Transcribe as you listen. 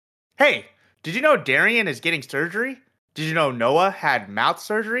Hey, did you know Darian is getting surgery? Did you know Noah had mouth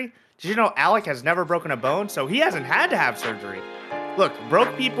surgery? Did you know Alec has never broken a bone, so he hasn't had to have surgery? Look,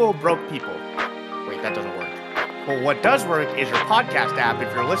 broke people broke people. Wait, that doesn't work. Well, what does work is your podcast app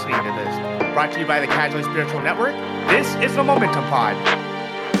if you're listening to this. Brought to you by the Casually Spiritual Network, this is the Momentum Pod.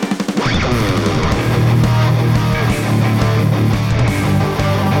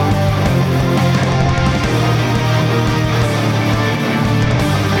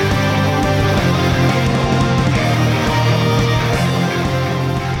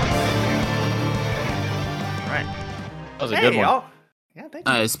 That was a good one. Y'all. Yeah, thank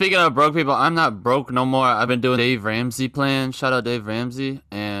you. Speaking of broke people, I'm not broke no more. I've been doing Dave Ramsey plan. Shout out Dave Ramsey.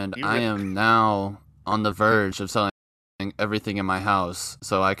 And I am now on the verge of selling everything in my house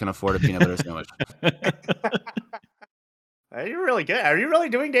so I can afford a peanut butter sandwich. Are you really good? Are you really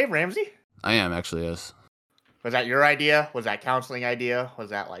doing Dave Ramsey? I am, actually, yes. Was that your idea? Was that counseling idea?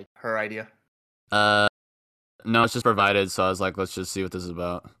 Was that like her idea? No, it's just provided, so I was like, let's just see what this is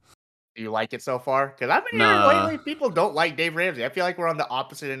about. Do you like it so far? Because I've been hearing lately people don't like Dave Ramsey. I feel like we're on the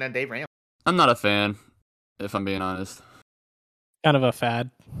opposite end of Dave Ramsey. I'm not a fan, if I'm being honest. Kind of a fad.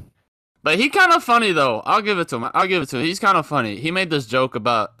 But he kind of funny, though. I'll give it to him. He's kind of funny. He made this joke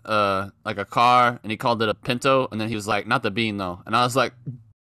about like a car, and he called it a Pinto, and then he was like, not the bean, though. And I was like,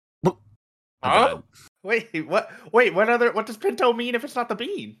 oh? Wait, what? Wait, what does Pinto mean if it's not the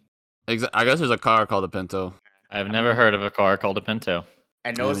bean? I guess there's a car called a Pinto. I've never heard of a car called a Pinto.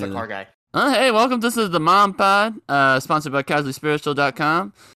 And Noah's the car guy. Hey, welcome. This is the Mom Pod, sponsored by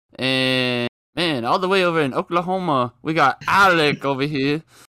CasuallySpiritual.com. And, man, all the way over in Oklahoma, we got Alec over here.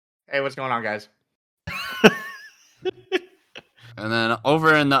 Hey, what's going on, guys? And then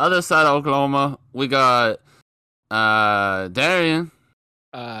over in the other side of Oklahoma, we got Darian.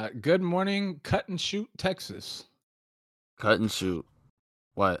 Good morning, Cut and Shoot, Texas. Cut and shoot.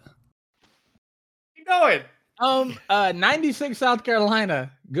 What? Keep going. 96 South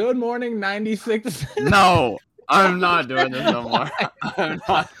Carolina. Good morning, 96. No, I'm not doing this no more. I'm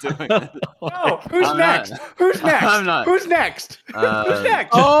not doing this. Oh, who's next? Who's next? I'm not. Who's next? Who's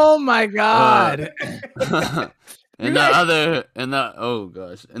next? Oh my God. In the other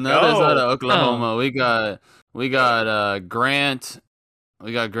side of Oklahoma, we got Grant.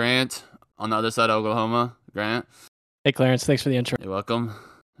 We got Grant on the other side of Oklahoma. Grant. Hey, Clarence. Thanks for the intro. You're welcome.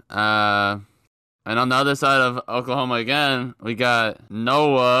 And on the other side of Oklahoma again, we got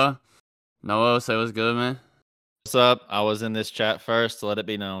Noah. Noah, say what's good, man. What's up? I was in this chat first. Let it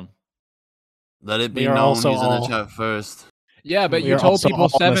be known. Let it be We are known also he's in all- the chat first. Yeah, but We you are told also people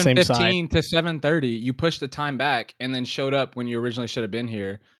all on the same 7:15 to 7:30. You pushed the time back and then showed up when you originally should have been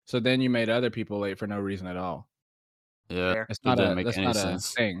here. So then you made other people late for no reason at all. Yeah, Fair. That's it not didn't a make that's any not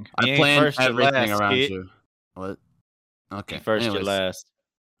sense. a thing. I You ain't planned first, you're everything last, around kid. you. What? Okay. First, Anyways. you're last.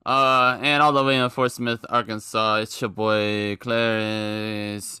 And all the way in Fort Smith, Arkansas, it's your boy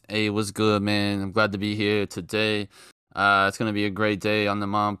Clarence. Hey, what's good, man? I'm glad to be here today. It's gonna be a great day on the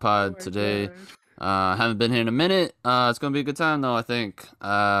Mom Pod today. Haven't been here in a minute. It's gonna be a good time though, I think.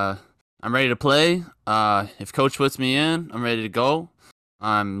 I'm ready to play. If Coach puts me in, I'm ready to go.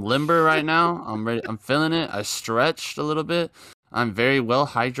 I'm limber right now. I'm ready. I'm feeling it. I stretched a little bit. I'm very well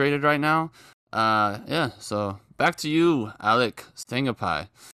hydrated right now. Yeah. So back to you, Alec Stangapai.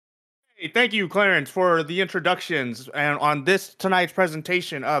 Hey, thank you, Clarence, for the introductions and on this tonight's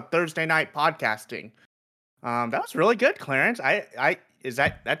presentation of Thursday night podcasting. That was really good, Clarence.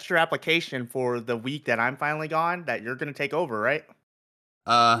 That's your application for the week that I'm finally gone, that you're gonna take over, right?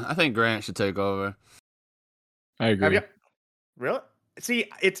 I think Grant should take over. I agree. Have you? Really? See,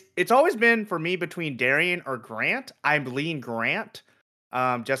 it's always been for me between Darian or Grant. I lean Grant,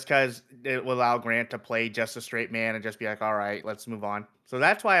 just because it will allow Grant to play just a straight man and just be like, all right, let's move on. So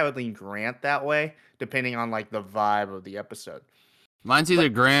that's why I would lean Grant that way, depending on like the vibe of the episode. Mine's either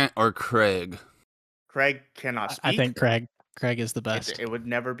Grant or Craig. Craig cannot speak. I think Craig is the best. It would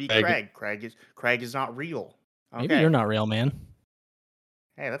never be Craig. Craig. Craig is not real. Okay. Maybe you're not real, man.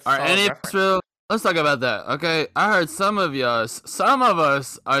 Hey, that's All right, any real? Let's talk about that. Okay, I heard some of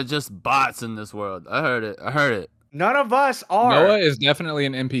us are just bots in this world. I heard it. None of us are. Noah is definitely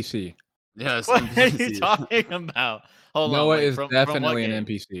an NPC. Yes. What are you NPCs. talking about? Hold on. Noah wait, is from definitely what an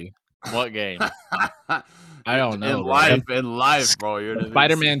game? NPC. What game? I don't know. In life, bro. You're an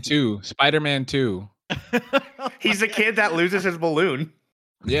Spider-Man 2. Spider-Man 2. He's a kid that loses his balloon.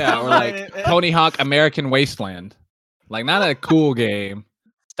 Yeah, or like Tony Hawk American Wasteland. Like, not a cool game.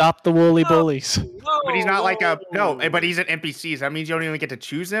 Stop the woolly bullies. But he's not like but he's an NPC. So that means you don't even get to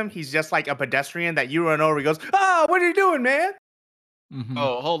choose him. He's just like a pedestrian that you run over. He goes, what are you doing, man? Mhm.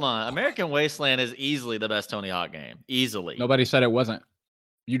 Oh, hold on. American Wasteland is easily the best Tony Hawk game. Easily. Nobody said it wasn't.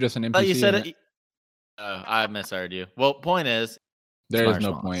 You just an NPC. But you said in it. I misheard you. Well, point is, There is smart no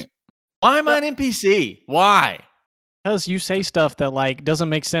response. point. Why am I an NPC? Why? Because you say stuff that like doesn't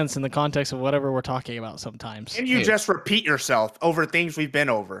make sense in the context of whatever we're talking about sometimes. And you Hey. just repeat yourself over things we've been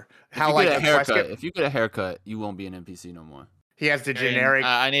over. If you get a haircut, you won't be an NPC no more. He has the Darian, generic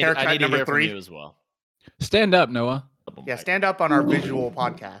I need haircut to number hear from 3. you as well. Stand up, Noah. Yeah, stand up on our visual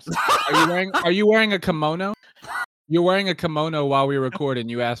podcast. Are you wearing a kimono? You're wearing a kimono while we record, and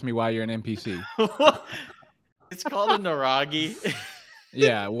you asked me why you're an NPC. It's called a Naragi.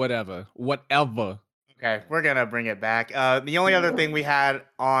 Yeah, whatever. Okay, we're gonna bring it back. The only other thing we had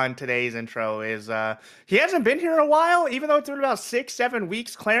on today's intro is he hasn't been here a while, even though it's been about 6-7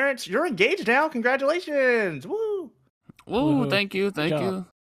 weeks. Clarence, you're engaged now. Congratulations! Woo! Woo! Woohoo. Thank you. job.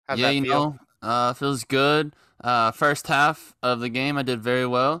 How's Yeah, that you feel? know, feels good. First half of the game, I did very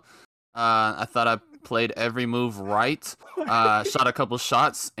well. I thought I played every move right. Shot a couple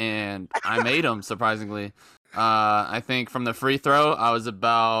shots, and I made them, surprisingly. I think from the free throw, I was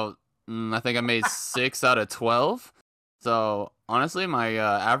about, I think I made 6 out of 12. So, honestly, my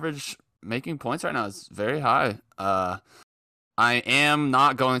average making points right now is very high. I am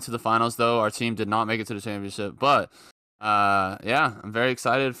not going to the finals, though. Our team did not make it to the championship. But, yeah, I'm very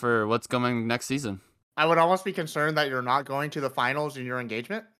excited for what's coming next season. I would almost be concerned that you're not going to the finals in your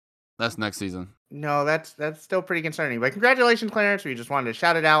engagement. That's next season. No, that's still pretty concerning. But congratulations, Clarence. We just wanted to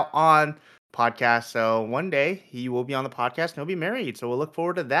shout it out on podcast. So one day he will be on the podcast and he'll be married. So we'll look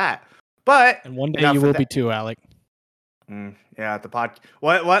forward to that. But And one day enough you of will that. be too, Alec. Yeah, the pod.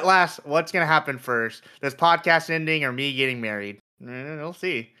 What's gonna happen first? This podcast ending or me getting married? We'll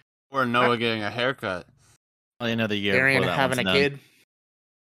see. Or Noah getting a haircut. Only another year. Darian before that having a one's done. kid.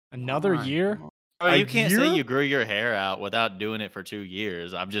 Another Come on. year? Bro, A you can't say year? you grew your hair out without doing it for 2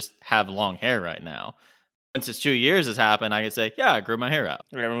 years. I just have long hair right now. Once it's 2 years has happened, I can say, yeah, I grew my hair out.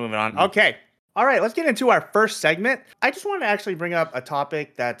 Okay, we're moving on. Okay. All right, let's get into our first segment. I just want to actually bring up a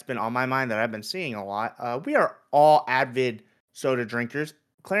topic that's been on my mind that I've been seeing a lot. We are all avid soda drinkers.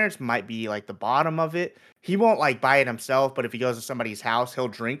 Clarence might be like the bottom of it. He won't like buy it himself, but if he goes to somebody's house, he'll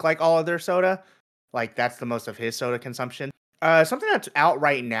drink like all of their soda. Like that's the most of his soda consumption. Something that's out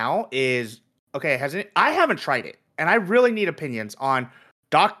right now is I haven't tried it, and I really need opinions on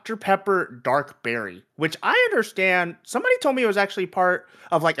Dr. Pepper Dark Berry, which I understand. Somebody told me it was actually part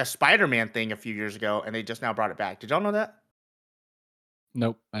of like a Spider-Man thing a few years ago, and they just now brought it back. Did y'all know that?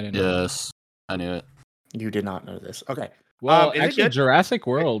 Nope, I didn't know. Yes, I knew it. You did not know this. Okay. Well, is it actually, good? Jurassic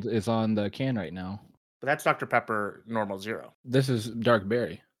World is on the can right now. But that's Dr. Pepper Normal Zero. This is Dark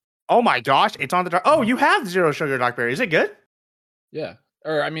Berry. Oh my gosh, it's on the dark. Oh, you have zero sugar Dark Berry. Is it good? Yeah.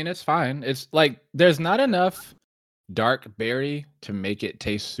 Or, I mean, it's fine. It's like there's not enough dark berry to make it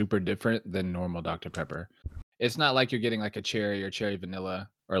taste super different than normal Dr. Pepper. It's not like you're getting like a cherry or cherry vanilla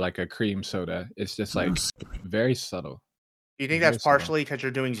or like a cream soda. It's just like very subtle. Do you think Very that's subtle. partially because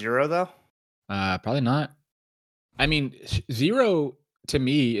you're doing zero though? Probably not. I mean, zero to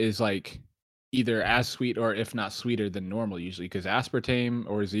me is like either as sweet or if not sweeter than normal usually because aspartame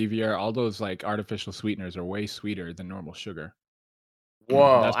or Zevia, all those like artificial sweeteners are way sweeter than normal sugar.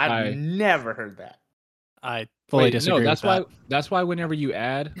 Whoa, That's I've why- never heard that. I fully disagree that's with that. that's why whenever you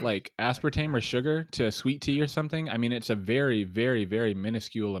add like aspartame or sugar to a sweet tea or something, I mean it's a very, very, very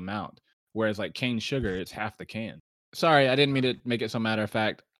minuscule amount. Whereas like cane sugar, it's half the can. Sorry, I didn't mean to make it so matter of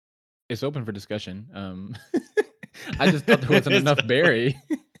fact. It's open for discussion. I just thought there wasn't enough berry.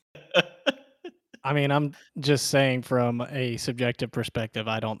 I mean, I'm just saying from a subjective perspective,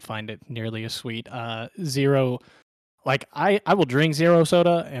 I don't find it nearly as sweet. Zero, like I will drink zero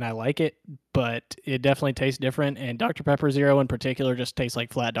soda and I like it, but it definitely tastes different. And Dr. Pepper Zero in particular just tastes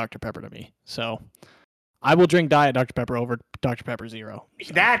like flat Dr. Pepper to me. So I will drink Diet Dr. Pepper over Dr. Pepper Zero.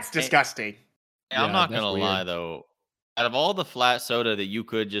 So. That's disgusting. Yeah, I'm Yeah, not that's gonna weird. lie though. Out of all the flat soda that you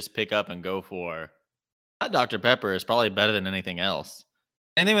could just pick up and go for, that Dr. Pepper is probably better than anything else.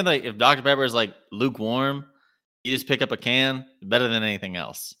 Anything with like if Dr. Pepper is like lukewarm, you just pick up a can, better than anything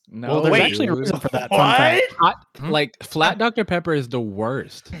else. No, Well, there's wait, actually a dude. reason for that. Fun fact. What? Like flat Dr. Pepper is the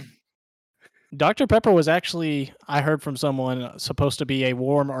worst. Dr. Pepper was actually, I heard from someone, supposed to be a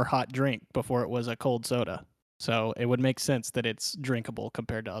warm or hot drink before it was a cold soda. So it would make sense that it's drinkable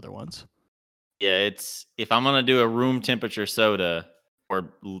compared to other ones. Yeah, it's if I'm gonna do a room temperature soda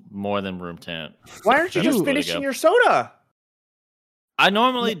or more than room temp. Why aren't you That's just the way to finishing go. your soda? I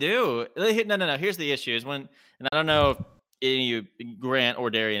normally do. No. Here's the issue: is when, and I don't know if any of you, Grant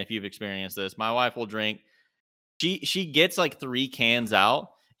or Darian, if you've experienced this. My wife will drink. She gets like 3 cans out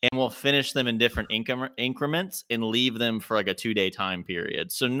and will finish them in different increments and leave them for like a 2-day time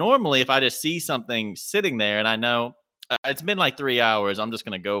period. So normally, if I just see something sitting there and I know, It's been like 3 hours. I'm just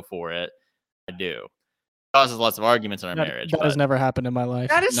gonna go for it. I do. Causes lots of arguments in our marriage. That has but never happened in my life.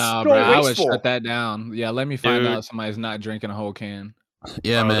 That is Nah, so bro, I would wasteful. shut that down. Yeah, let me find Dude. out somebody's not drinking a whole can.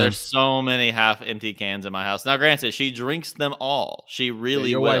 Yeah, bro, man. there's so many half-empty cans in my house. Now, granted, she drinks them all. She Yeah, really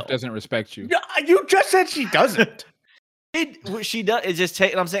your will. wife doesn't respect you. Yeah, you just said she doesn't. She does. It just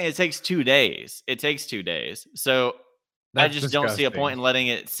I'm saying it takes 2 days. It takes 2 days. So I That's just don't see a disgusting. point in letting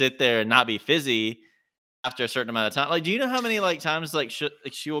it sit there and not be fizzy after a certain amount of time. Like, do you know how many like times like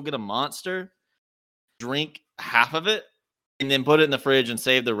she will get a Monster, drink half of it, and then put it in the fridge and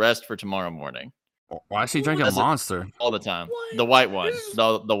save the rest for tomorrow morning? Why is she drinking Does it- Monster? All the time. What? The white one. This is-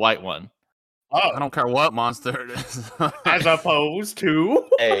 The white one. I don't care what Monster it is. As opposed to.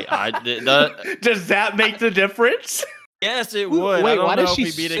 Hey, Does that make the difference? yes, it would. I Wait, don't why know does if she we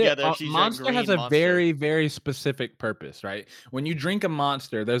be sip? together. If she's Monster a has green a Monster. very, very specific purpose, right? When you drink a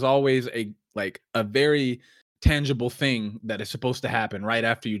Monster, there's always a very tangible thing that is supposed to happen right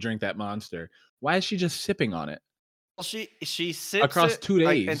after you drink that Monster. Why is she just sipping on it? Well, she sips Across it, 2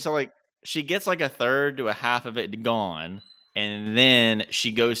 like, days. and so like she gets like a third to a half of it gone, and then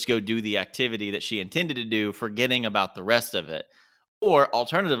she goes to go do the activity that she intended to do, forgetting about the rest of it. Or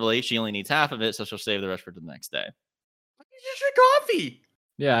alternatively, she only needs half of it, so she'll save the rest for the next day. You just drink coffee.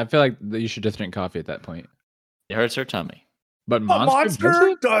 Yeah, I feel like you should just drink coffee at that point. It hurts her tummy. But A Monster, does monster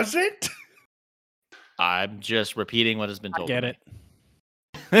it? doesn't. I'm just repeating what has been I told. get to it. me.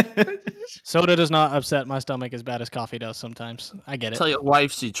 Soda does not upset my stomach as bad as coffee does sometimes. I get it. Tell your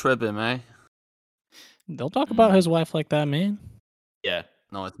wife she tripping, man. Don't talk about his wife like that, man. Yeah.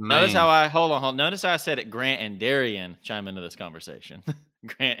 No, it's Notice man. how I hold on. Notice how I said it. Grant and Darian chime into this conversation.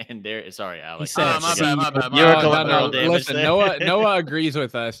 Grant and Darian. Sorry, Alex. said my she- bad, my bad. You were my bad. collateral damage Listen, there. Noah agrees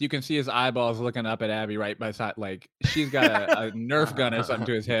with us. You can see his eyeballs looking up at Abby right beside, like she's got a Nerf gun or something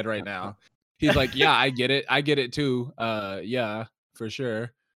to his head right now. He's like, "Yeah, I get it too. Yeah, for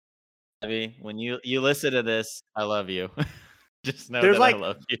sure." Abby, when you listen to this, I love you. Just know There's that I like-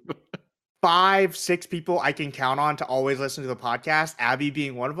 love you. 5, 6 people I can count on to always listen to the podcast, Abby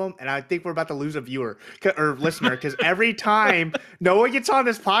being one of them. And I think we're about to lose a viewer or listener because every time Noah gets on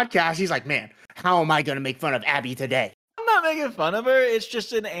this podcast, he's like, man, how am I going to make fun of Abby today? I'm not making fun of her. It's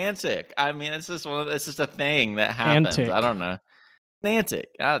just an antic. I mean, it's just it's just a thing that happens. Antic. I don't know. An antic.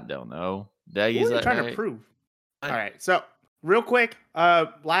 I don't know. What are you trying to prove? All right. So real quick,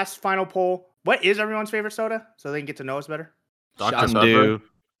 last final poll. What is everyone's favorite soda? So they can get to know us better. Dr. Mountain Pepper. Dew,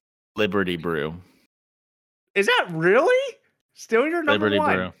 Liberty Brew. Is that really still your number Liberty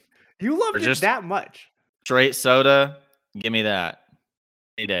one? Brew. You loved Or it just- that much. Straight soda. Give me that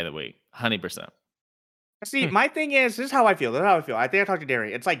any day of the week. 100%. See, my thing is, this is how I feel. This is how I feel. I think I talked to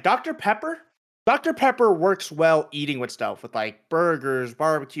Darian. It's like Dr. Pepper. Dr. Pepper works well eating with stuff, with like burgers,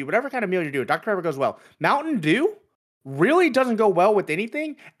 barbecue, whatever kind of meal you're doing. Dr. Pepper goes well. Mountain Dew really doesn't go well with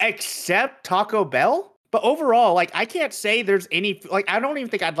anything except Taco Bell. But overall, like, I can't say there's any, like, I don't even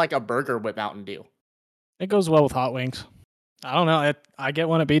think I'd like a burger with Mountain Dew. It goes well with hot wings. I don't know. I get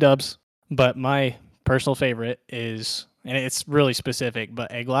one at B-dubs, but my personal favorite is, and it's really specific,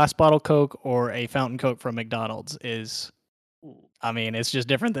 but a glass bottle Coke or a fountain Coke from McDonald's is, I mean, it's just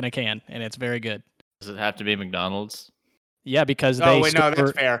different than a can, and it's very good. Does it have to be McDonald's? Yeah, because Oh, they wait, no, that's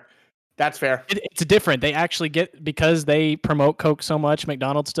store- fair. That's fair. it's different. They actually get, because they promote Coke so much,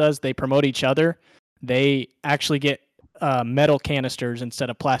 McDonald's does, they promote each other. They actually get metal canisters instead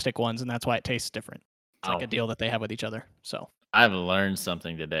of plastic ones, and that's why it tastes different. It's like Oh. a deal that they have with each other. So I've learned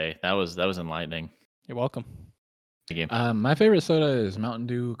something today. That was enlightening. you're welcome. Thank you. My favorite soda is Mountain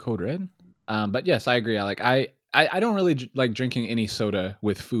Dew Code Red. But yes, I agree. I don't really like drinking any soda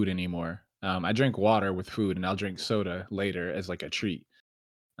with food anymore. I drink water with food, and I'll drink soda later as like a treat.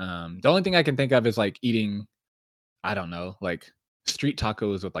 The only thing I can think of is like eating, I don't know, like street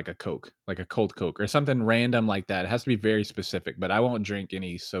tacos with like a Coke, like a cold Coke or something random like that. It has to be very specific, but I won't drink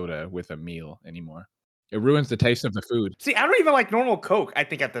any soda with a meal anymore. It ruins the taste of the food. See, I don't even like normal Coke, I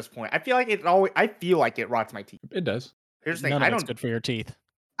think, at this point. I feel like it rots my teeth. It does. Here's the thing. None I of it's don't good for your teeth.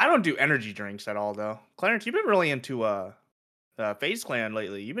 I don't do energy drinks at all, though. Clarence, you've been really into FaZe Clan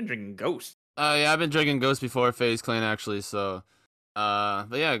lately. You've been drinking Ghost. Yeah, I've been drinking Ghost before FaZe Clan actually, so but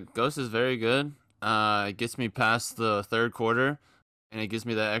yeah, Ghost is very good. It gets me past the third quarter, and it gives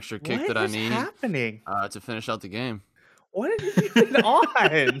me that extra kick What that I is need happening? to finish out the game. What have you been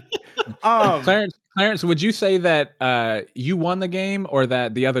on? Clarence, would you say that you won the game or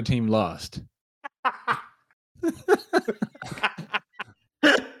that the other team lost?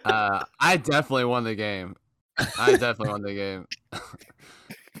 I definitely won the game. I definitely won the game.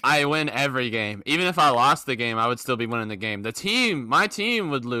 I win every game. Even if I lost the game, I would still be winning the game. My team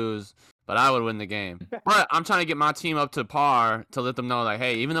would lose, but I would win the game. But I'm trying to get my team up to par to let them know, like,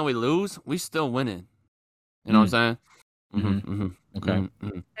 hey, even though we lose, we still winning. You know what I'm saying? Okay.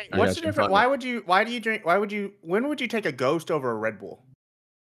 Hey, I what's got the you. difference? When would you take a Ghost over a Red Bull?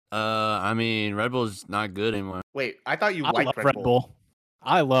 I mean, Red Bull's not good anymore. Wait, I thought you I liked love Red Bull.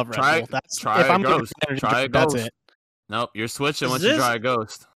 I love Red Try- Bull. That's try if a I'm gonna Ghost. get energy Try a drink, that's Ghost. it. Nope, you're switching Is once you this- try a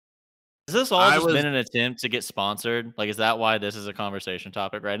Ghost. Has this all I just was- been an attempt to get sponsored? Like, is that why this is a conversation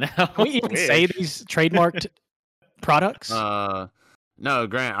topic right now? Can we even say Wish. these trademarked products? No,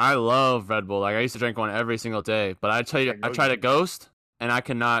 Grant, I love Red Bull. Like I used to drink one every single day, but I tell you, I tried a Ghost, and I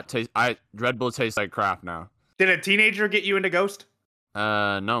cannot taste. Red Bull tastes like crap now. Did a teenager get you into Ghost?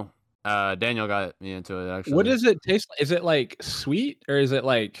 No. Daniel got me into it actually. What does it taste like? Is it like sweet or is it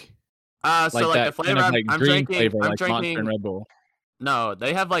like So like that the flavor kind of, like, I'm green drinking, flavor I'm like Monster drinking. and Red Bull? No,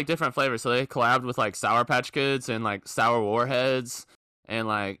 they have like different flavors. So they collabed with like Sour Patch Kids and like Sour Warheads, and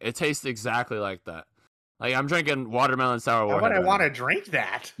like it tastes exactly like that. Like I'm drinking watermelon sour Why warhead. would I right want now. to drink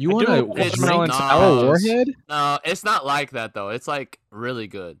that? You I want do a love watermelon It's sour not- warhead? No, it's not like that though. It's like really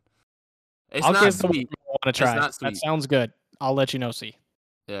good. It's I'll not give sweet. the one a try. not That sweet. sounds good. I'll let you know. See.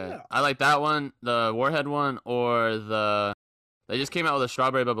 Yeah. Yeah. I like that one, the Warhead one, or the. They just came out with a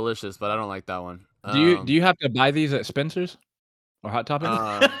strawberry bubblicious, but I don't like that one. Do you have to buy these at Spencer's or Hot Topic?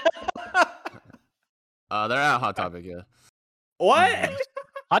 They're at Hot Topic, yeah. What?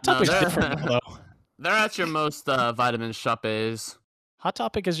 Hot No, Topic's they're- different though. They're at your most vitamin shoppes Hot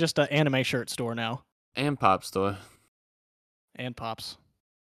Topic is just an anime shirt store now, and pop store. and Pops.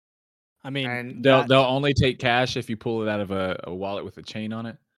 I mean, And they'll only take cash if you pull it out of a wallet with a chain on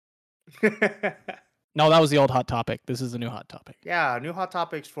it. no, that was the old Hot Topic. This is the new Hot Topic. yeah, new hot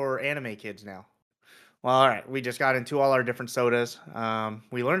topics for anime kids now. Well, all right, we just got into all our different sodas.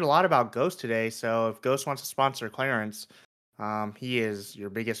 We learned a lot about Ghost today, so if Ghost wants to sponsor Clarence, he is your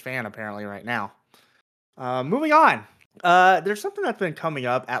biggest fan apparently right now. Moving on, there's something that's been coming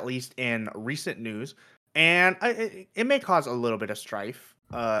up, at least in recent news, and it may cause a little bit of strife,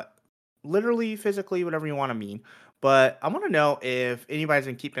 literally, physically, whatever you want to mean. But I want to know if anybody's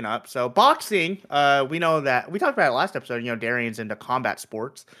been keeping up. So boxing, we know that we talked about it last episode. You know, Darian's into combat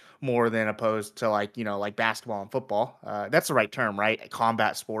sports more than opposed to like basketball and football. That's the right term, right?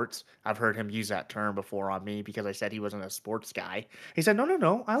 Combat sports. I've heard him use that term before on me because I said he wasn't a sports guy. He said,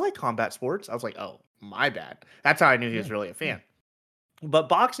 no, I like combat sports. I was like, oh, my bad. That's how I knew he was really a fan. But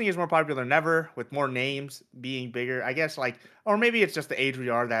boxing is more popular than ever, with more names being bigger. I guess or maybe it's just the age we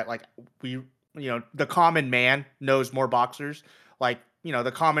are that the common man knows more boxers.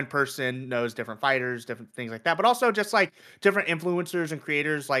 The common person knows different fighters, different things like that. But also just like different influencers and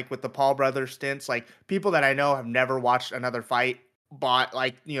creators, like with the Paul brothers stints, like people that I know have never watched another fight, bought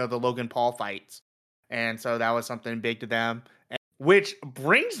the Logan Paul fights. And so that was something big to them. Which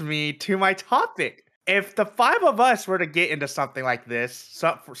brings me to my topic. If the five of us were to get into something like this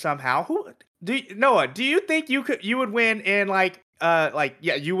somehow, Noah, do you think you would win in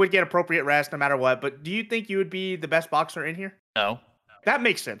you would get appropriate rest no matter what, but do you think you would be the best boxer in here? No. That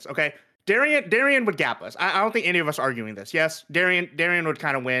makes sense. Okay. Darian would gap us. I don't think any of us are arguing this. Yes, Darian would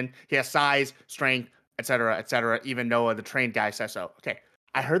kind of win. He has size, strength, etc., etc. Even Noah, the trained guy, says so. Okay.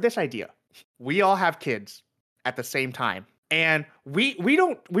 I heard this idea. We all have kids at the same time. And we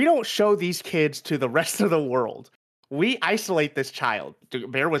don't show these kids to the rest of the world. We isolate this child.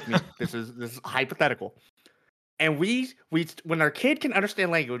 Bear with me. This is hypothetical. And we when our kid can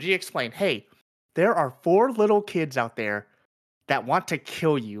understand language, we explain, hey, there are 4 little kids out there that want to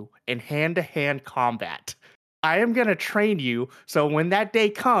kill you in hand-to-hand combat. I am gonna train you so when that day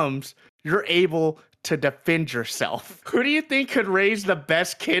comes, you're able to defend yourself. Who do you think could raise the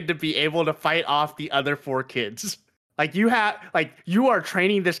best kid to be able to fight off the other 4 kids? You are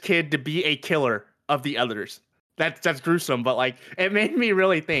training this kid to be a killer of the others. That's gruesome, but it made me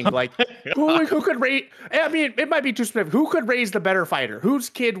really think who could raise? I mean, it might be too specific. Who could raise the better fighter? Whose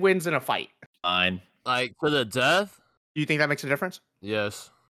kid wins in a fight? Fine. Like to the death? Do you think that makes a difference?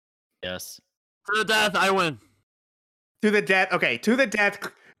 Yes. Yes. To the death, I win. To the death. Okay, to the death.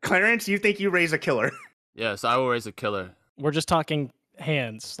 Clarence, you think you raise a killer? Yes, I will raise a killer. We're just talking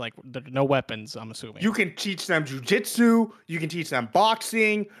hands, no weapons. I'm assuming. You can teach them jujitsu. You can teach them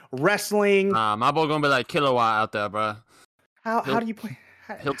boxing, wrestling. Nah, my boy gonna be like Kilowatt out there, bro. How do you play?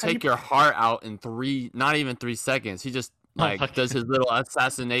 He'll take your heart out in not even 3 seconds. He just does his little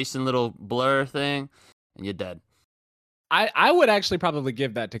assassination, little blur thing, and you're dead. I would actually probably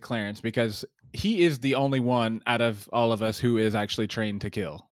give that to Clarence because he is the only one out of all of us who is actually trained to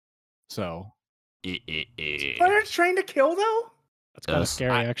kill. So Clarence trained to kill though? That's kind of Yes.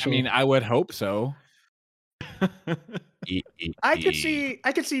 scary, I actually. mean, I would hope so. I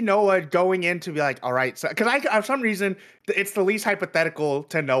could see Noah going in to be like, all right, so because for some reason it's the least hypothetical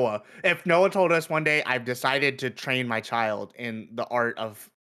to Noah. If Noah told us one day, I've decided to train my child in the art of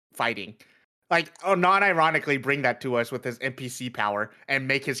fighting, like, oh, non-ironically, bring that to us with his NPC power and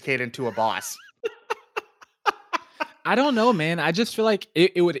make his kid into a boss. I don't know, man. I just feel like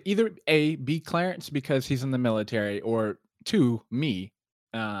it would either A, be Clarence because he's in the military, or two, me.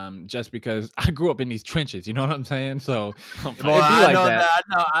 Just because I grew up in these trenches, you know what I'm saying? So Boy, it'd be I like know that.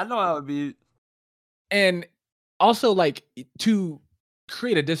 I know how it be. And also, like, to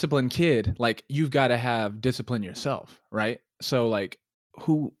create a disciplined kid, like, you've got to have discipline yourself, right? So, like,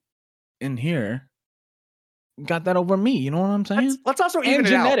 who in here got that over me? You know what I'm saying? Let's also even And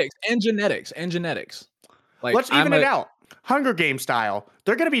it out. genetics. Like, Let's even it out. Hunger Game style.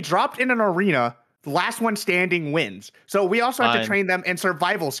 They're going to be dropped in an arena. The last one standing wins. So we also have to train them in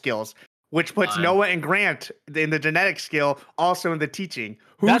survival skills, which puts Noah and Grant in the genetic skill, also in the teaching.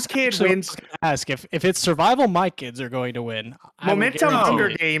 Whose kid wins? Ask if it's survival, my kids are going to win. Momentum Hunger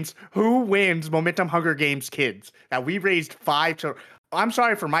Games. Who wins Momentum Hunger Games kids? That we raised 5 to. I'm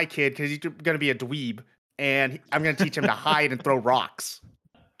sorry for my kid because he's going to be a dweeb, and I'm going to teach him to hide and throw rocks.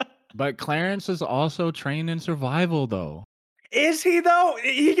 But Clarence is also trained in survival, though. Is he though?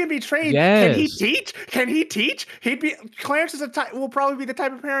 He can be trained. Yes. Can he teach? Can he teach? Clarence is will probably be the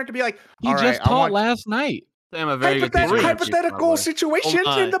type of parent to be like, he just taught last night. I'm a very good teacher. Hypothetical situations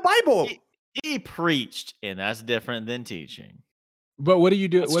in the Bible. He preached, and that's different than teaching. But what do you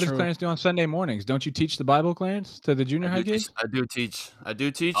do? What does Clarence do on Sunday mornings? Don't you teach the Bible, Clarence, to the junior high kids? I do teach,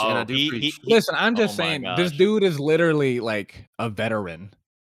 and I do preach. Listen, I'm just saying, this dude is literally like a veteran.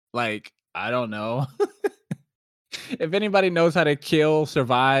 Like, I don't know. If anybody knows how to kill,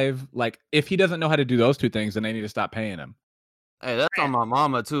 survive, like, if he doesn't know how to do those two things, then they need to stop paying him. Hey, that's on my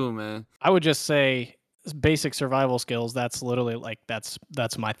mama too, man. I would just say basic survival skills. That's literally like that's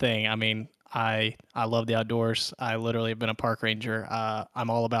my thing. I mean, I love the outdoors. I literally have been a park ranger. I'm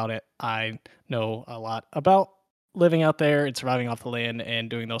all about it. I know a lot about living out there and surviving off the land and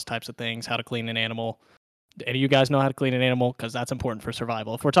doing those types of things. How to clean an animal. Do any of you guys know how to clean an animal? Because that's important for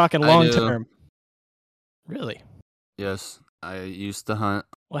survival. If we're talking long term, really. Yes, I used to hunt.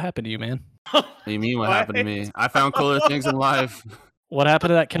 What happened to you, man? What do you mean what happened to me? I found cooler things in life. What happened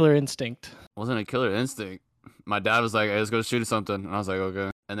to that killer instinct? Wasn't a killer instinct. My dad was like, hey, let's go shoot something. And I was like, okay.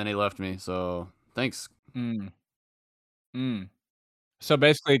 And then he left me. So thanks. So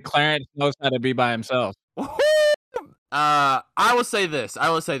basically, Clarence knows how to be by himself. I will say this.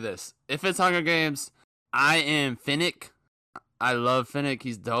 If it's Hunger Games, I am Finnick. I love Finnick.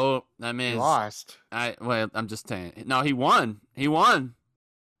 He's dope. That man lost. I'm just saying. No, he won.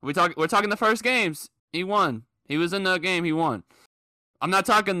 We're talking the first games. He won. He was in the game. He won. I'm not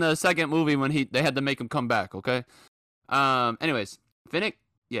talking the second movie when they had to make him come back. Okay. Anyways, Finnick.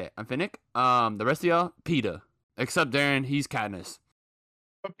 Yeah, I'm Finnick. The rest of y'all, PETA. Except Darren, he's Katniss.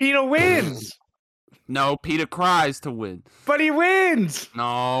 But PETA wins. No, PETA cries to win. But he wins.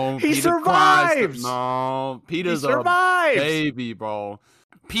 No, he PETA survives. No, PETA's a baby, bro.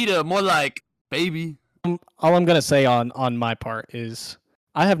 PETA more like baby. All I'm gonna say on my part is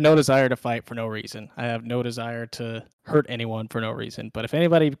I have no desire to fight for no reason. I have no desire to hurt anyone for no reason. But if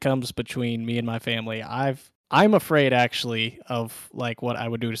anybody comes between me and my family, I'm afraid actually of like what I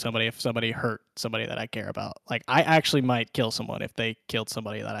would do to somebody if somebody hurt somebody that I care about. Like I actually might kill someone if they killed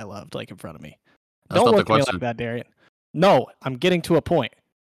somebody that I loved, like in front of me. That's Don't not look the at me question. like that, Darian. No, I'm getting to a point.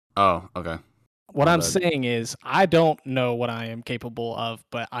 Oh, okay. What I'm saying is I don't know what I am capable of,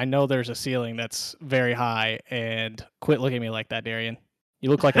 but I know there's a ceiling that's very high. And quit looking at me like that, Darian. You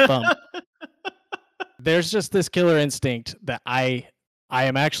look like a thumb. There's just this killer instinct that I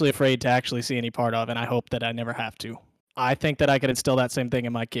am actually afraid to actually see any part of, and I hope that I never have to. I think that I could instill that same thing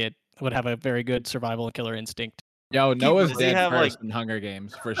in my kid. Would have a very good survival and killer instinct. Yo, Noah's dead first in Hunger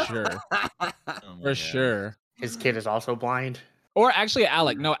Games, for sure. For sure. His kid is also blind. Or actually,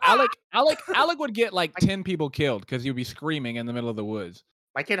 Alec. No, Alec would get like 10 people killed because you'd be screaming in the middle of the woods.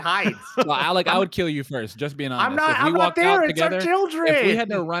 My kid hides. Well, Alec, I would kill you first. Just being honest. I'm not there. It's our children. If we had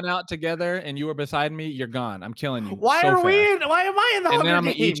to run out together and you were beside me, you're gone. I'm killing you. Why am I in the Hunger Games? And then I'm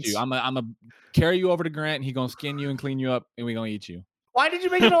gonna eat you. I'm gonna carry you over to Grant, and he's gonna skin you and clean you up, and we're gonna eat you. Why did you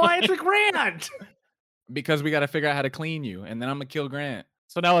make an alliance with Grant? Because we got to figure out how to clean you, and then I'm gonna kill Grant.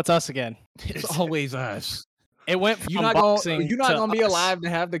 So now it's us again. It's always us. It went from you're not gonna be alive to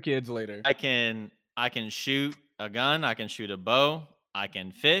have the kids later. I can shoot a gun. I can shoot a bow. I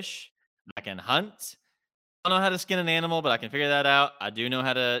can fish. I can hunt. I don't know how to skin an animal, but I can figure that out. I do know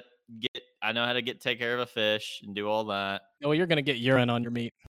how to take care of a fish and do all that. Oh, you're gonna get urine on your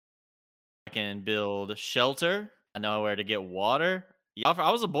meat. I can build shelter. I know where to get water. Yeah,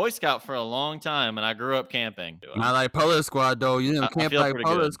 I was a Boy Scout for a long time, and I grew up camping. Not like Polar Squad though. You didn't I camp feel like pretty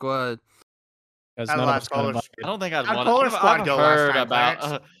Polar good. Squad. Because How'd none of last us got Polar invited. I don't think I'd How'd want Polar to. Squad I've go last heard time, about.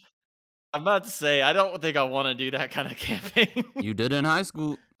 Clarence? I'm about to say I don't think I want to do that kind of camping. You did in high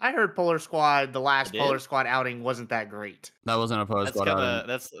school. I heard Polar Squad, the last did? Polar Squad outing wasn't that great. That wasn't a Polar That's Squad kind outing. of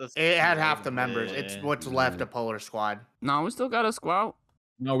that's. It had half the members. It's Yeah. what's left of Polar Squad. No, we still got a squad.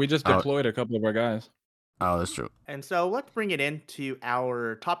 No, we just Oh. deployed a couple of our guys. Oh, that's true. And so let's bring it into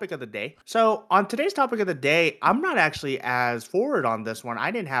our topic of the day. So, on today's topic of the day, I'm not actually as forward on this one. I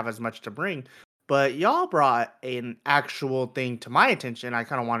didn't have as much to bring, but y'all brought an actual thing to my attention. I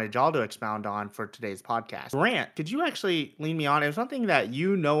kind of wanted y'all to expound on for today's podcast. Grant, could you actually lead me on? It was something that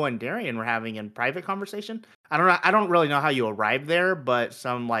you, Noah, and Darian were having in private conversation. I don't really know how you arrived there, but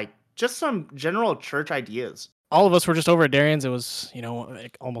just some general church ideas. All of us were just over at Darian's. It was,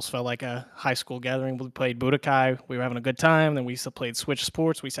 it almost felt like a high school gathering. We played Budokai. We were having a good time. Then we played Switch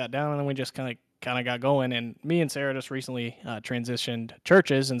Sports. We sat down and then we just kind of got going. And me and Sarah just recently transitioned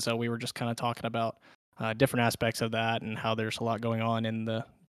churches, and so we were just kind of talking about different aspects of that and how there's a lot going on in the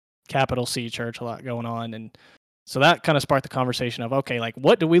capital C church, a lot going on, and so that kind of sparked the conversation of, okay, like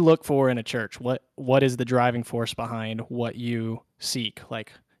what do we look for in a church? What is the driving force behind what you seek?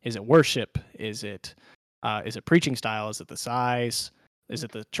 Like, is it worship? Is it preaching style? Is it the size? Is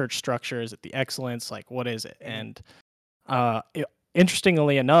it the church structure? Is it the excellence? Like, what is it? And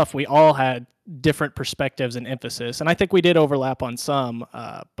interestingly enough, we all had different perspectives and emphasis. And I think we did overlap on some,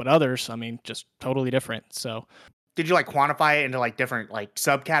 but others, I mean, just totally different. So, did you quantify it into different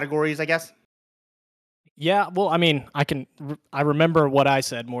subcategories, I guess? Yeah, well, I mean, I remember what I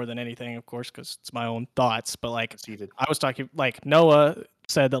said more than anything, of course, because it's my own thoughts. But I was talking, Noah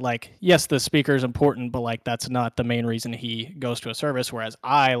said that yes, the speaker is important, but that's not the main reason he goes to a service. Whereas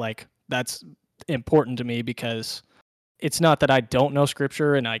that's important to me because it's not that I don't know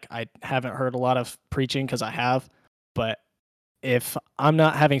scripture and I haven't heard a lot of preaching, because I have, but if I'm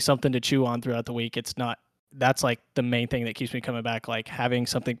not having something to chew on throughout the week, that's the main thing that keeps me coming back, having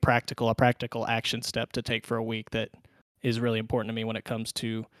something practical, a practical action step to take for a week that is really important to me when it comes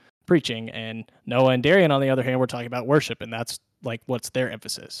to preaching. And Noah and Darian, on the other hand, we're talking about worship, and that's what's their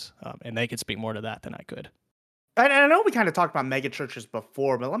emphasis. And they could speak more to that than I could. And I know we kind of talked about mega churches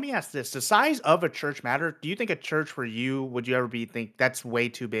before, but let me ask this. Does size of a church matter? Do you think a church for you, would you ever think that's way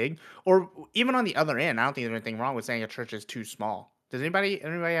too big? Or even on the other end, I don't think there's anything wrong with saying a church is too small. Does anybody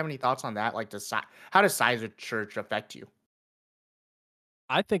have any thoughts on that? How does size of church affect you?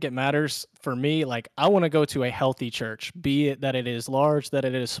 I think it matters for me. I want to go to a healthy church, be it that it is large, that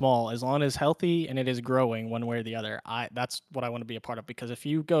it is small, as long as healthy and it is growing one way or the other. That's what I want to be a part of, because if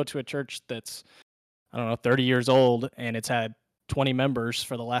you go to a church that's, I don't know, 30 years old and it's had 20 members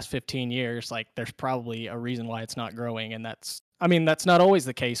for the last 15 years, there's probably a reason why it's not growing. And that's not always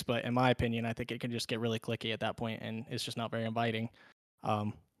the case, but in my opinion, I think it can just get really cliquey at that point and it's just not very inviting.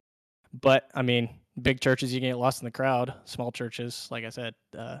 But I mean, big churches, you can get lost in the crowd. Small churches, like I said,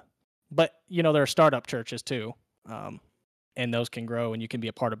 but there are startup churches too, and those can grow and you can be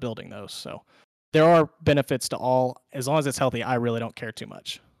a part of building those. So there are benefits to all. As long as it's healthy, I really don't care too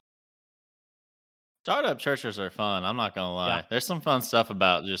much. Startup churches are fun. I'm not gonna lie. Yeah. There's some fun stuff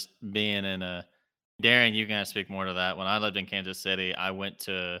about just being in a. Darren, you can speak more to that. When I lived in Kansas City, I went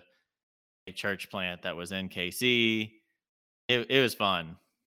to a church plant that was in KC. It was fun.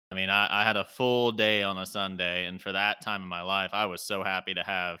 I mean, I had a full day on a Sunday, and for that time in my life, I was so happy to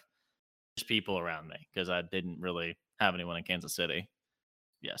have just people around me because I didn't really have anyone in Kansas City.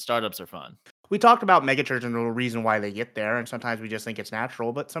 Yeah, startups are fun. We talked about megachurches and the reason why they get there, and sometimes we just think it's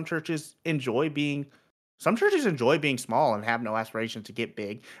natural, but some churches enjoy being small and have no aspiration to get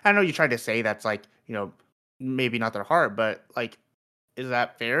big. I know you tried to say that's maybe not their heart, but is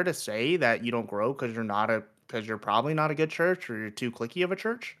that fair to say that you don't grow because you're probably not a good church or you're too cliquey of a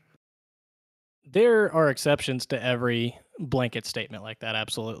church? There are exceptions to every blanket statement like that,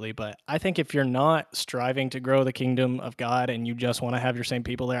 absolutely. But I think if you're not striving to grow the kingdom of God and you just want to have your same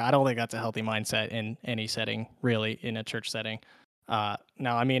people there, I don't think that's a healthy mindset in any setting, really, in a church setting. Now,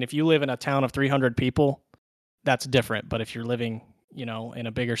 I mean, if you live in a town of 300 people, that's different. But if you're living, in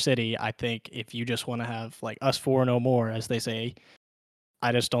a bigger city, I think if you just want to have us four, no more, as they say,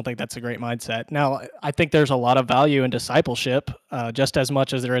 I just don't think that's a great mindset. Now, I think there's a lot of value in discipleship, just as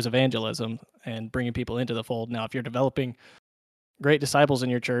much as there is evangelism and bringing people into the fold. Now, if you're developing great disciples in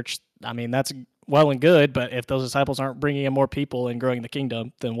your church, I mean, that's well and good, but if those disciples aren't bringing in more people and growing the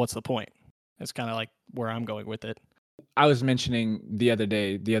kingdom, then what's the point? It's kind of where I'm going with it. I was mentioning the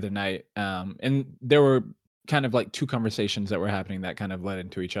other night, and there were kind of two conversations that were happening that kind of led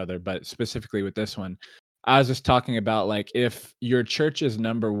into each other, but specifically with this one, I was just talking about like if your church's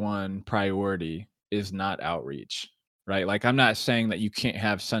number one priority is not outreach, right? Like I'm not saying that you can't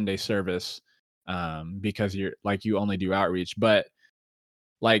have Sunday service because you're like you only do outreach, but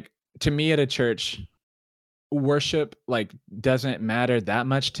like to me at a church, worship like doesn't matter that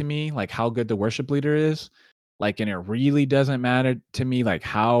much to me, like how good the worship leader is. Like, and it really doesn't matter to me like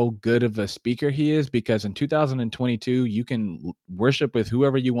how good of a speaker he is, because in 2022 you can worship with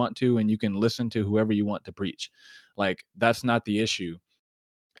whoever you want to and you can listen to whoever you want to preach. Like that's not the issue.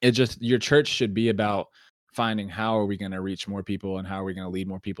 It just your church should be about finding how are we going to reach more people and how are we going to lead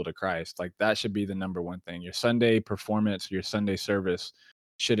more people to Christ. Like that should be the number one thing. Your Sunday performance, your Sunday service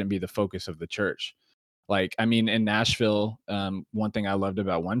shouldn't be the focus of the church. Like, I mean, in Nashville, one thing I loved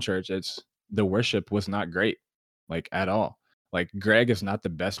about one church, it's the worship was not great, like at all. Like Greg is not the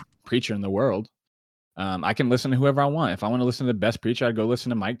best preacher in the world. I can listen to whoever I want. If I want to listen to the best preacher, I'd go listen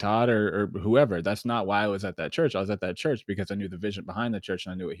to Mike Todd or whoever. That's not why I was at that church. I was at that church because I knew the vision behind the church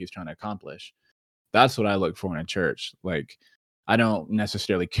and I knew what he's trying to accomplish. That's what I look for in a church. Like, I don't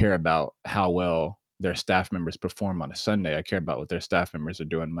necessarily care about how well their staff members perform on a Sunday. I care about what their staff members are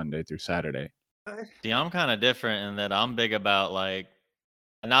doing Monday through Saturday. See, I'm kind of different in that I'm big about like,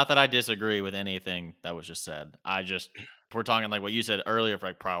 not that I disagree with anything that was just said. If we're talking like what you said earlier for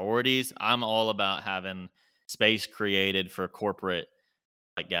like priorities, I'm all about having space created for corporate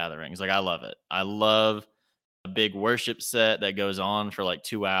like gatherings. Like I love it. I love a big worship set that goes on for like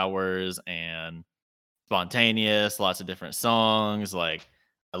 2 hours and spontaneous, lots of different songs. Like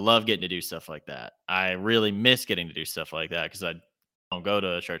I love getting to do stuff like that. I really miss getting to do stuff like that because I don't go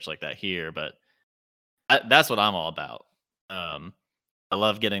to a church like that here, but that's what I'm all about. I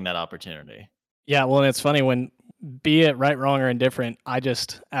love getting that opportunity. Yeah, well, and it's funny when, be it right, wrong, or indifferent, I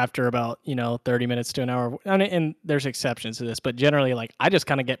just, after about, 30 minutes to an hour, and there's exceptions to this, but generally, like, I just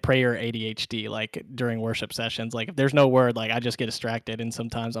kind of get prayer ADHD, like, during worship sessions. Like, if there's no word, like, I just get distracted, and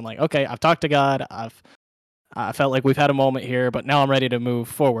sometimes I'm like, okay, I've talked to God, I felt like we've had a moment here, but now I'm ready to move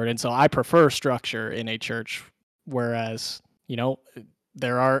forward. And so I prefer structure in a church, whereas,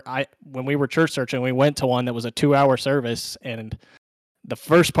 when we were church searching, we went to one that was a 2-hour service, and the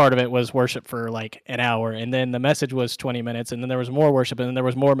first part of it was worship for like an hour, and then the message was 20 minutes, and then there was more worship, and then there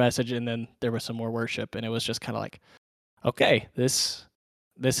was more message, and then there was some more worship, and it was just kind of like, okay, this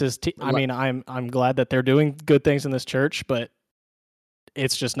is I mean, I'm glad that they're doing good things in this church, but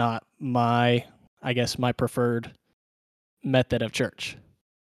it's just not my preferred method of church.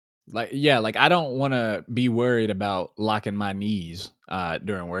 Like I don't want to be worried about locking my knees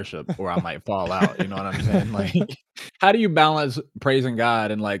during worship or I might fall out. You know what I'm saying? Like, how do you balance praising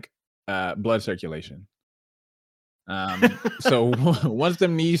God and like blood circulation? So once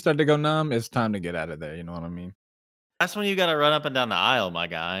them knees start to go numb, it's time to get out of there. You know what I mean? That's when you got to run up and down the aisle, my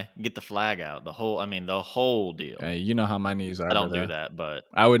guy. Get the flag out. The whole deal. Hey, you know how my knees are. I don't do that, but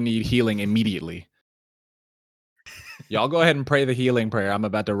I would need healing immediately. Y'all go ahead and pray the healing prayer. I'm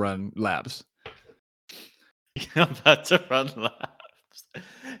about to run laps. I'm about to run laps.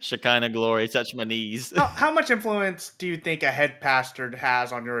 Shekinah glory, touch my knees. How much influence do you think a head pastor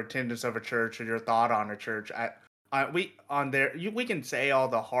has on your attendance of a church or your thought on a church? We can say all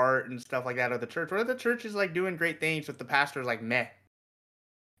the heart and stuff like that of the church. What if the church is like doing great things, but the pastor's like meh?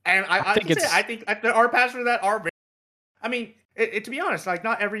 And I think there are pastors that are. I mean, to be honest, like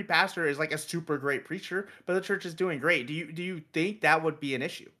not every pastor is like a super great preacher, but the church is doing great. Do you think that would be an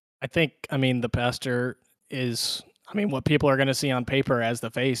issue? I think, the pastor is, what people are going to see on paper as the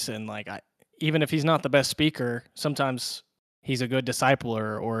face, and like, even if he's not the best speaker, sometimes he's a good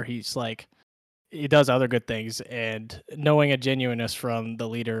discipler, or he's like, he does other good things, and knowing a genuineness from the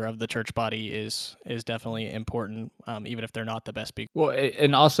leader of the church body is definitely important, even if they're not the best speaker. Well,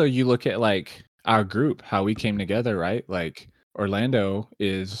 and also you look at like our group, how we came together, right? Like Orlando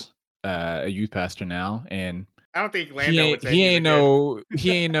is a youth pastor now, and I don't think Orlando he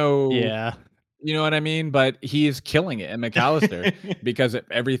ain't no yeah. You know what I mean? But he's killing it at McAllister because of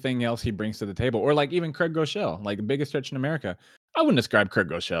everything else he brings to the table. Or like even Craig Groeschel, like the biggest church in America. I wouldn't describe Craig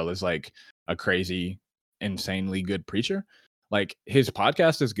Groeschel as like a crazy, insanely good preacher. Like his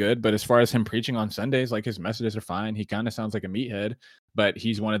podcast is good, but as far as him preaching on Sundays, like his messages are fine. He kind of sounds like a meathead, but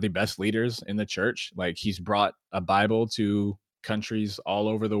he's one of the best leaders in the church. Like he's brought a Bible to countries all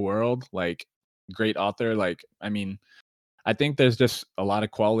over the world. Like great author. Like, I think there's just a lot of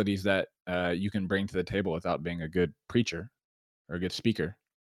qualities that you can bring to the table without being a good preacher or a good speaker.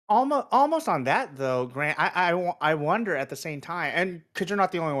 Almost on that though, Grant. I wonder at the same time, and because you're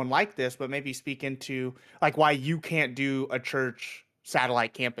not the only one like this, but maybe speak into like why you can't do a church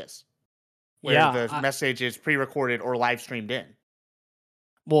satellite campus where the message is pre-recorded or live streamed in.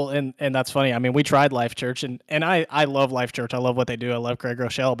 Well, and that's funny. I mean, we tried Life Church, and I love Life Church. I love what they do. I love Craig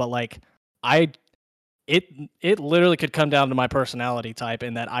Rochelle, but like I it it literally could come down to my personality type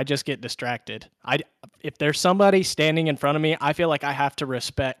in that I just get distracted. If there's somebody standing in front of me, I feel like I have to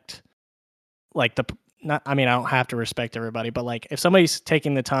respect like the not I mean, I don't have to respect everybody, but like if somebody's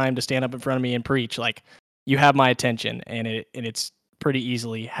taking the time to stand up in front of me and preach, like you have my attention and it's pretty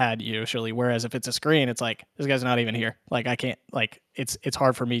easily had usually. Whereas if it's a screen, it's like this guy's not even here. Like I can't like it's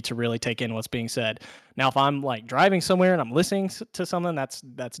hard for me to really take in what's being said. Now if I'm like driving somewhere and I'm listening to something, that's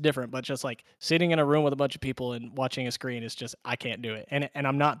different. But just like sitting in a room with a bunch of people and watching a screen is just I can't do it. And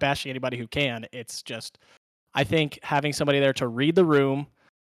I'm not bashing anybody who can. It's just I think having somebody there to read the room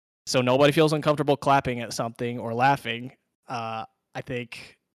so nobody feels uncomfortable clapping at something or laughing.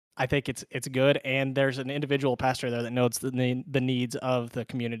 I think it's good, and there's an individual pastor there that knows the needs of the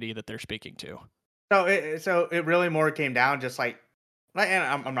community that they're speaking to. So it really more came down just and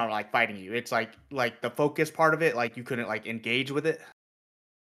I'm not like fighting you. It's like the focus part of it, like you couldn't like engage with it.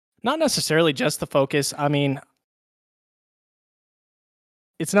 Not necessarily just the focus. I mean,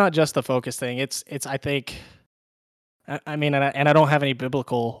 it's not just the focus thing. It's I think. I mean, and I don't have any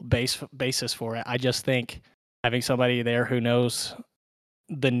biblical basis for it. I just think having somebody there who knows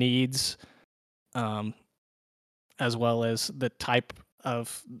the needs, as well as the type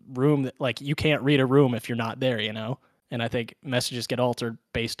of room that, like, you can't read a room if you're not there, you know. And I think messages get altered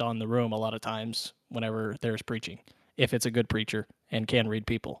based on the room a lot of times whenever there's preaching, if it's a good preacher and can read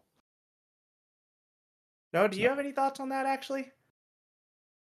people. No, do you have any thoughts on that actually?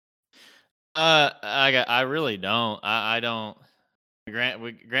 I really don't. I don't. Grant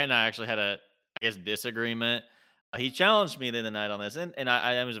and I actually had I guess disagreement. He challenged me the other night on this, and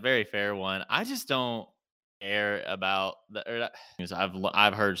it was a very fair one. I just don't care about because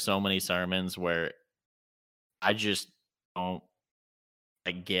I've heard so many sermons where I just don't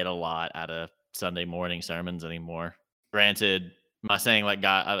like get a lot out of Sunday morning sermons anymore. Granted, am I saying like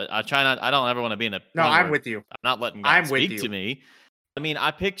God? I try not. I don't ever want to be in a No, point I'm where with you. I'm not letting God I'm with speak you. to me. I mean,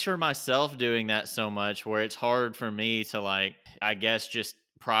 I picture myself doing that so much where it's hard for me to like, I guess, just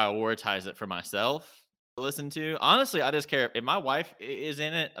prioritize it for myself to listen to. Honestly, I just care if my wife is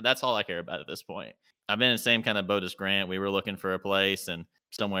in it. That's all I care about at this point. I've been in the same kind of boat as Grant. We were looking for a place and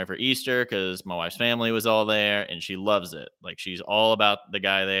somewhere for Easter because my wife's family was all there and she loves it. Like she's all about the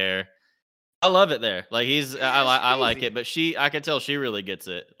guy there. I love it there. Like I like Crazy. it, but I could tell she really gets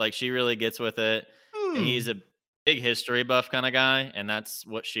it. Like she really gets with it. And he's a big history buff kind of guy, and that's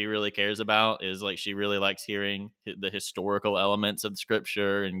what she really cares about is like she really likes hearing the historical elements of the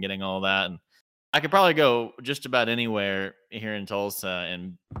scripture and getting all that. And I could probably go just about anywhere here in Tulsa,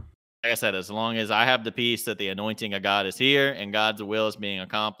 and like I said, as long as I have the peace that the anointing of God is here and God's will is being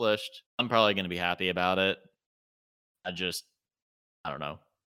accomplished, I'm probably going to be happy about it. I don't know.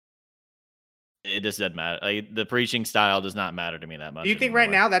 It just doesn't matter. Like, the preaching style does not matter to me that much. Do you think anymore.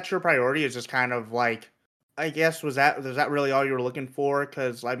 right now that's your priority? Is just kind of like, I guess was that really all you were looking for?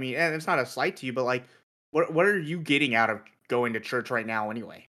 Because I mean, and it's not a slight to you, but like, what are you getting out of going to church right now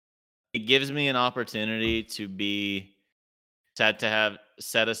anyway? It gives me an opportunity to have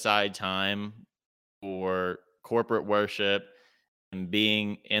set aside time for corporate worship and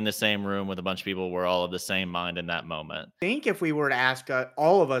being in the same room with a bunch of people we're all of the same mind in that moment. I think if we were to ask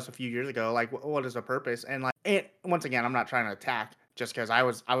all of us a few years ago, like, what is the purpose? And like, once again, I'm not trying to attack just because I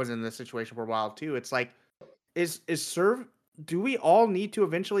was in this situation for a while too. It's like, is serve? Do we all need to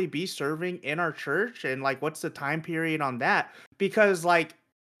eventually be serving in our church? And like, what's the time period on that? Because like,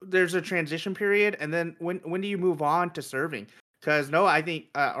 there's a transition period, and then when do you move on to serving? Because no, I think,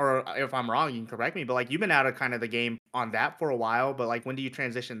 or if I'm wrong, you can correct me. But like, you've been out of kind of the game on that for a while. But like, when do you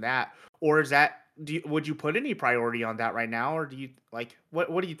transition that? Or is that would you put any priority on that right now, or do you like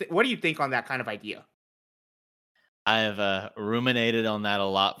what do you think? What do you think on that kind of idea? I have ruminated on that a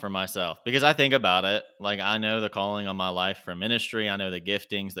lot for myself because I think about it. Like, I know the calling on my life for ministry, I know the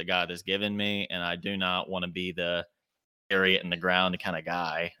giftings that God has given me, and I do not want to be the bury it in the ground kind of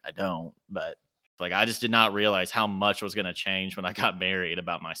guy. I don't, but like I just did not realize how much was going to change when I got married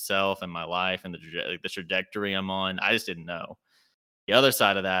about myself and my life and the trajectory I'm on. I just didn't know. The other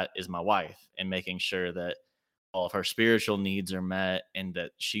side of that is my wife and making sure that all of her spiritual needs are met and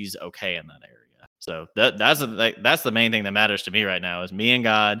that she's okay in that area. So that's the main thing that matters to me right now is me and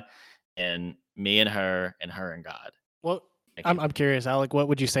God and me and her and God. Well, I'm curious, Alec, what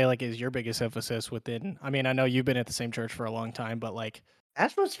would you say like is your biggest emphasis within? I mean, I know you've been at the same church for a long time, but like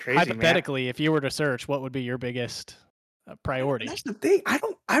That's what's crazy, man. hypothetically, if you were to search, what would be your biggest priority? That's the thing.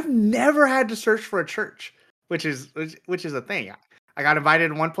 I've never had to search for a church, which is a thing. I got invited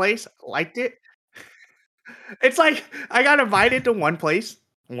to one place, liked it. It's like I got invited to one place,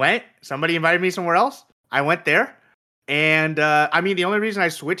 went. Somebody invited me somewhere else. I went there. And I mean, the only reason I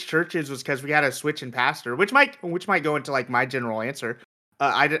switched churches was because we had a switch in pastor, which might go into like my general answer.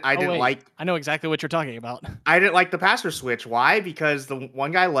 I didn't like. I know exactly what you're talking about. I didn't like the pastor switch. Why? Because the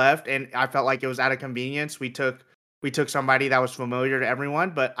one guy left, and I felt like it was out of convenience. We took somebody that was familiar to everyone,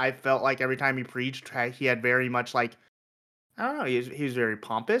 but I felt like every time he preached, he had very much like, I don't know. He was very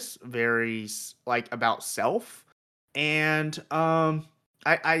pompous, very like about self, and I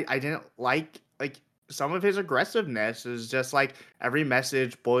didn't like some of his aggressiveness. Is just like every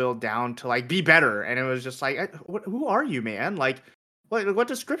message boiled down to like be better, and it was just like, who are you, man? Like, what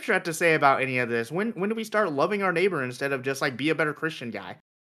does scripture have to say about any of this? When do we start loving our neighbor instead of just like be a better Christian guy?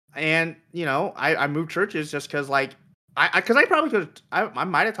 And I moved churches just because like I probably could I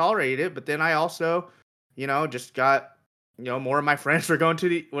might have tolerated it, but then I also just got more of my friends were going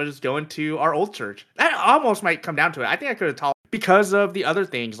to our old church. That almost might come down to it. I think I could have tolerated because of the other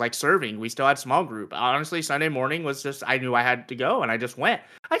things like serving. We still had small group. Honestly, Sunday morning was just I knew I had to go and I just went.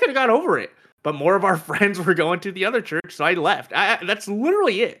 I could have got over it. But more of our friends were going to the other church, so I left. That's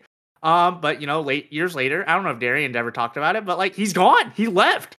literally it. But years later, I don't know if Darian ever talked about it, but like he's gone. He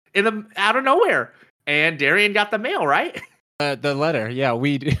left out of nowhere, and Darian got the mail, right? The letter, yeah.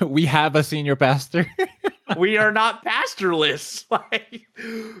 We have a senior pastor. We are not pastorless. Like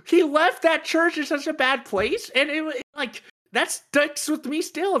he left that church in such a bad place, and it like that sticks with me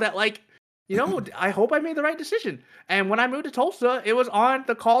still. That like. I hope I made the right decision. And when I moved to Tulsa, it was on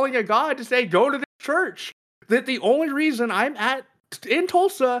the calling of God to say, go to this church. That the only reason I'm in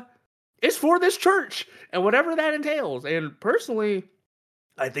Tulsa is for this church and whatever that entails. And personally,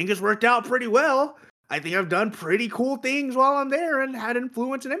 I think it's worked out pretty well. I think I've done pretty cool things while I'm there and had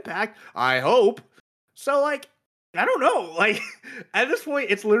influence and impact. I hope. So like, I don't know. Like at this point,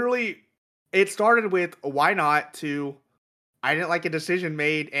 it started with why not to I didn't like a decision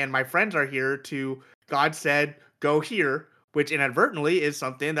made, and my friends are here to God said, go here, which inadvertently is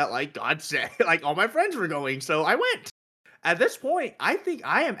something that like God said, like all my friends were going. So I went. At this point, I think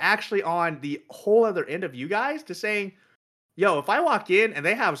I am actually on the whole other end of you guys to saying, yo, if I walk in and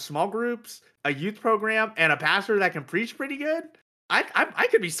they have small groups, a youth program, and a pastor that can preach pretty good, I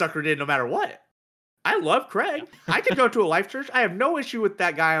could be suckered in no matter what. I love Craig. I could go to a life church. I have no issue with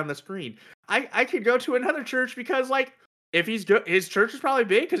that guy on the screen. I could go to another church because like, if he's good, his church is probably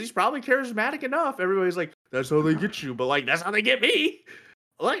big because he's probably charismatic enough. Everybody's like, that's how they get you. But like, that's how they get me.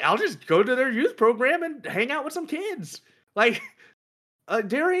 Like, I'll just go to their youth program and hang out with some kids. Like,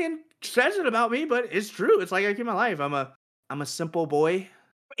 Darian says it about me, but it's true. It's like I keep my life. I'm a simple boy.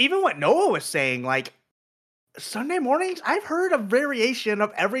 Even what Noah was saying, like Sunday mornings, I've heard a variation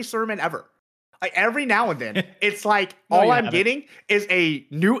of every sermon ever. Like every now and then, it's like all I'm getting is a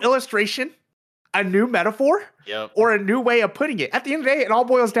new illustration, a new metaphor, or a new way of putting it. At the end of the day, it all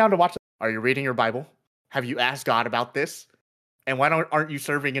boils down to are you reading your Bible? Have you asked God about this? And why aren't you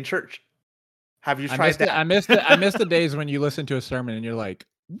serving in church? Have you tried that? I miss the days when you listen to a sermon and you're like,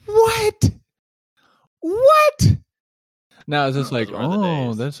 what? Now it's just like,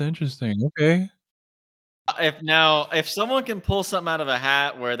 oh, that's interesting. Okay. If someone can pull something out of a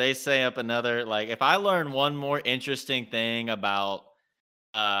hat where they say up another, like if I learn one more interesting thing about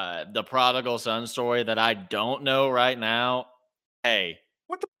the prodigal son story that I don't know right now, hey,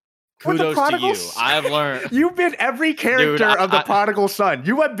 kudos to you. I've learned. You've been every character of the prodigal son.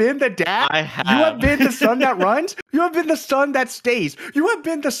 You have been the dad. I have. You have been the son that runs. You have been the son that stays. You have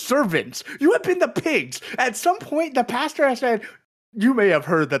been the servants. You have been the pigs. At some point, the pastor has said, you may have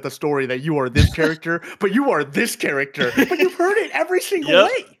heard that the story that you are this character, but you are this character. But you've heard it every single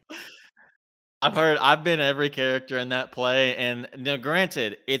way. I've been every character in that play, and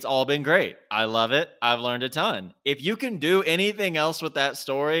granted, it's all been great. I love it. I've learned a ton. If you can do anything else with that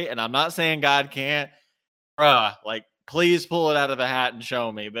story, and I'm not saying God can't, like please pull it out of the hat and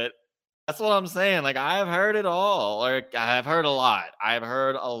show me. But that's what I'm saying. Like I've heard it all, or I've heard a lot.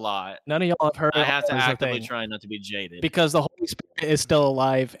 None of y'all have heard. I have to actively try not to be jaded because the Holy Spirit is still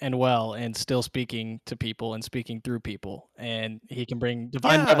alive and well, and still speaking to people and speaking through people, and He can bring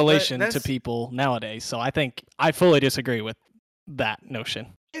divine revelation to people nowadays. So I fully disagree with that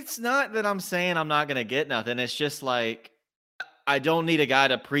notion. It's not that I'm saying I'm not gonna get nothing. It's just like I don't need a guy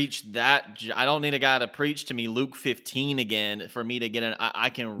to preach that. I don't need a guy to preach to me Luke 15 again for me to get an.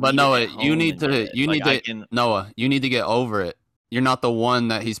 I can. But Noah, you need to. Noah, you need to get over it. You're not the one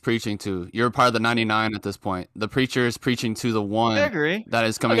that he's preaching to. You're part of the 99 at this point. The preacher is preaching to the one that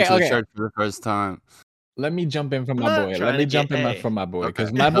is coming to the church for the first time. Let me jump in from my boy.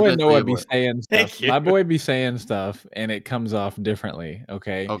 Because my boy Noah be saying stuff. My boy be saying stuff, and it comes off differently.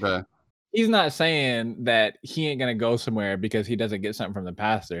 Okay. he's not saying that he ain't gonna go somewhere because he doesn't get something from the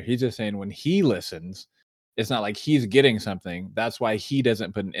pastor. He's just saying when he listens, it's not like he's getting something. That's why he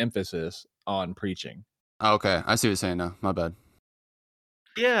doesn't put an emphasis on preaching. Okay, I see what you're saying now. My bad.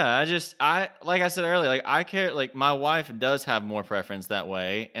 Yeah, I like I said earlier, like I care, like my wife does have more preference that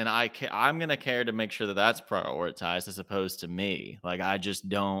way, and I'm gonna care to make sure that that's prioritized as opposed to me. Like I just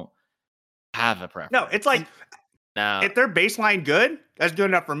don't have a preference. No, it's like Now, if they're baseline good, that's good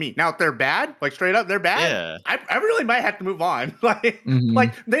enough for me. Now, if they're bad, like straight up, they're bad. yeah, I really might have to move on. Like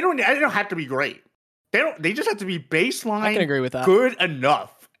they don't have to be great. They just have to be baseline. I can agree with that. Good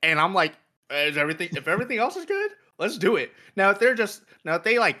enough. And I'm like, if everything else is good, let's do it. Now if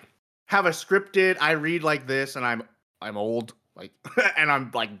they like have a scripted, I read like this and I'm old, like and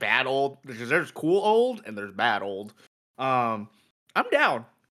I'm like bad old, because there's cool old and there's bad old. I'm down.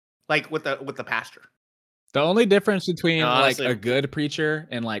 Like with the pastor. The only difference between No, like honestly- a good preacher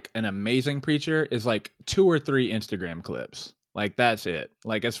and like an amazing preacher is like 2 or 3 Instagram clips. Like that's it.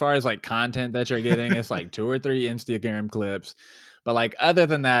 Like as far as like content that you're getting, it's like 2 or 3 Instagram clips. But like other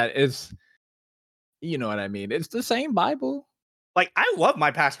than that, it's, you know what I mean? It's the same Bible. Like I love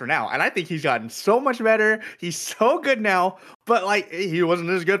my pastor now, and I think he's gotten so much better. He's so good now, but like he wasn't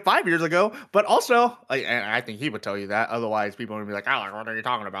as good 5 years ago. But also, like, and I think he would tell you that. Otherwise, people would be like, "Oh, what are you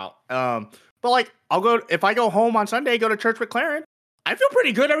talking about?" But like, if I go home on Sunday, go to church with Clarence, I feel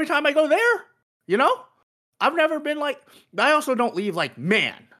pretty good every time I go there. You know, I've never been like. I also don't leave like,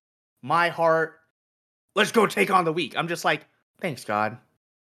 man, my heart. Let's go take on the week. I'm just like, thanks God,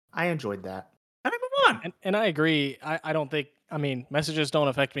 I enjoyed that, and I move on. And I agree. I don't think, I mean, messages don't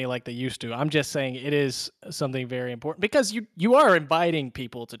affect me like they used to. I'm just saying it is something very important because you are inviting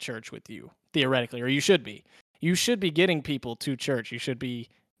people to church with you, theoretically, or you should be. You should be getting people to church. You should be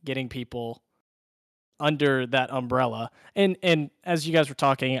getting people under that umbrella. And as you guys were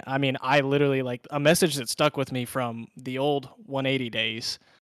talking, I mean, I literally, like, a message that stuck with me from the old 180 days.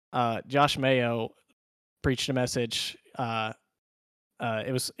 Josh Mayo preached a message.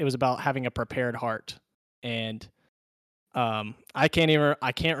 It was about having a prepared heart, and I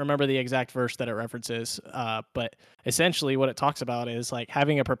can't remember the exact verse that it references, but essentially what it talks about is like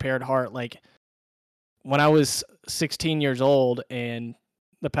having a prepared heart. Like when I was 16 years old and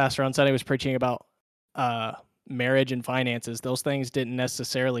the pastor on Sunday was preaching about marriage and finances, those things didn't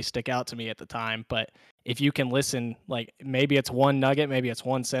necessarily stick out to me at the time. But if you can listen, like maybe it's one nugget, maybe it's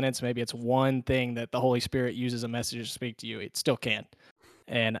one sentence, maybe it's one thing that the Holy Spirit uses a message to speak to you, it still can.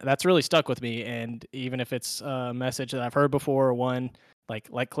 And that's really stuck with me. And even if it's a message that I've heard before, or one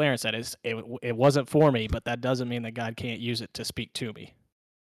like Clarence said, it wasn't for me, but that doesn't mean that God can't use it to speak to me.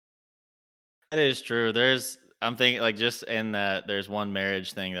 that is true. I'm thinking like just in that there's one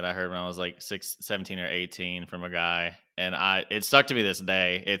marriage thing that I heard when I was like 17 or 18 from a guy, and it stuck to me this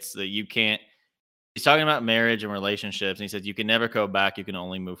day. It's that you can't. He's talking about marriage and relationships, and he said you can never go back. You can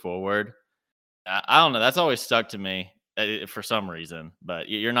only move forward. I don't know. That's always stuck to me for some reason, but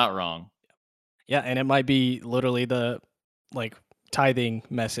you're not wrong. Yeah, and it might be literally the like tithing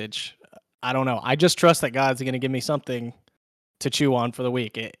message. I don't know. I just trust that God's going to give me something to chew on for the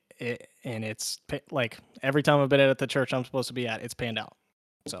week. And it's like every time I've been at the church I'm supposed to be at, it's panned out.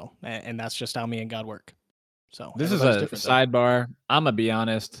 So, and that's just how me and God work. So This is everybody's a different, though. sidebar. I'm gonna be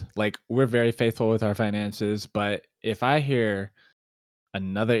honest. Like we're very faithful with our finances, but if I hear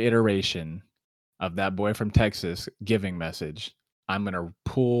another iteration of that boy from Texas giving message, I'm gonna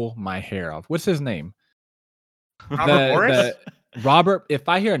pull my hair off. What's his name? Robert Morris? Robert. If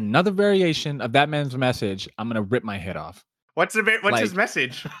I hear another variation of that man's message, I'm gonna rip my head off. What's his like-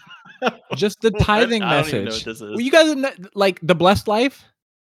 message? Just the What? tithing I don't even know message. what this is. Well, you guys like the blessed life?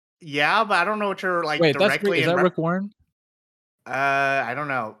 Yeah, but I don't know what you're like Wait, directly. is that Rick Warren? I don't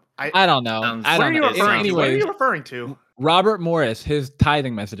know. I don't know. Sounds- I What are don't you know. It sounds referring to? What are Anyways, you referring to? Robert Morris, his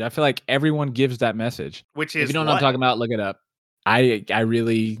tithing message. I feel like everyone gives that message. Which is If you don't know what I'm talking about, look it up. I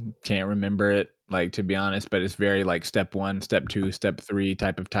really can't remember it, like, to be honest, but it's very like step 1, step 2, step 3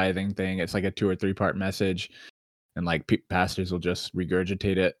 type of tithing thing. It's like a 2 or 3 part message, and like pastors will just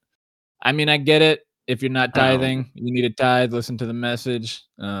regurgitate it. I mean, I get it. If you're not I don't- tithing, you need to tithe. Listen to the message.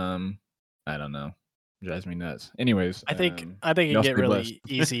 I don't know. It drives me nuts. Anyways, I think it y'all can get stay really blessed.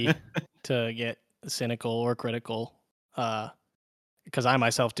 easy to get cynical or critical. Because I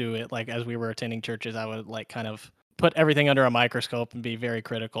myself do it. Like as we were attending churches, I would like kind of put everything under a microscope and be very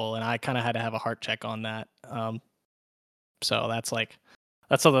critical, and I kind of had to have a heart check on that. So that's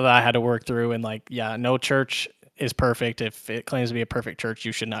something that I had to work through. And like, yeah, no church is perfect. If it claims to be a perfect church,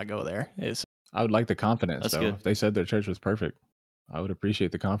 you should not go there. I would like the confidence That's though. good. If they said their church was perfect, I would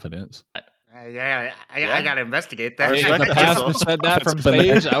appreciate the confidence. I gotta investigate that. Hey, if the Respect pastor yourself. said that from That's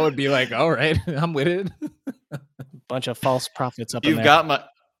been- stage, I would be like, all right, I'm with it. Bunch of false prophets up in You've there. got my.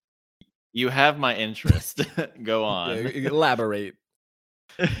 You have my interest. Go on. Elaborate.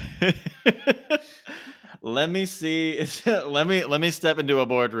 Let me see. Let me step into a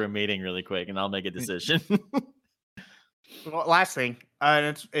boardroom meeting really quick, and I'll make a decision. Well, last thing,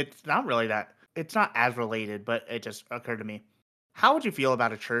 it's not really that. It's not as related, but it just occurred to me. How would you feel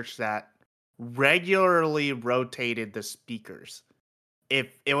about a church that regularly rotated the speakers?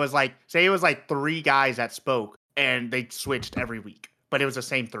 If it was like, say, it was like 3 guys that spoke, and they switched every week, but it was the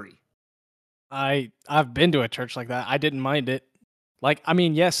same 3. I've been to a church like that. I didn't mind it. Like, I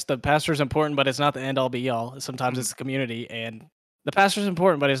mean, yes, the pastor's important, but it's not the end all be all. Sometimes it's the community, and the pastor's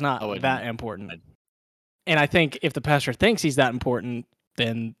important, but it's not I wouldn't- that important. And I think if the pastor thinks he's that important,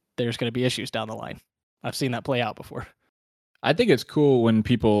 then there's going to be issues down the line. I've seen that play out before. I think it's cool when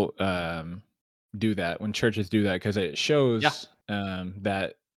people do that, when churches do that, because it shows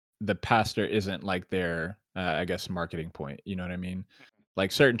that the pastor isn't like their, I guess, marketing point. You know what I mean?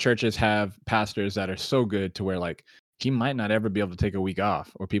 Like certain churches have pastors that are so good to where like he might not ever be able to take a week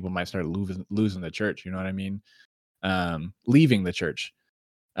off, or people might start losing the church. You know what I mean? Leaving the church.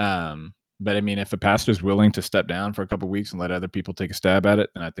 But I mean, if a pastor's willing to step down for a couple of weeks and let other people take a stab at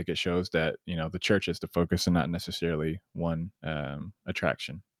it, then I think it shows that, you know, the church is the focus and not necessarily one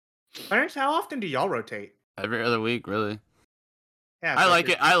attraction. Clarence, how often do y'all rotate? Every other week, really. Yeah, I so like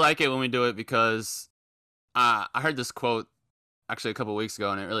if it. I like it when we do it because I heard this quote actually a couple weeks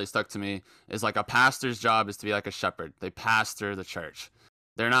ago, and it really stuck to me. Is like a pastor's job is to be like a shepherd. They pastor the church.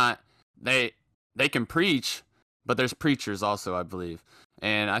 They're not. They can preach, but there's preachers also, I believe.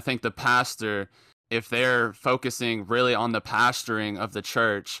 And I think the pastor, if they're focusing really on the pastoring of the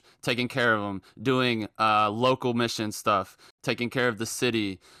church, taking care of them, doing local mission stuff, taking care of the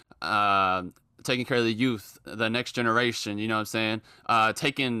city, taking care of the youth, the next generation, you know what I'm saying?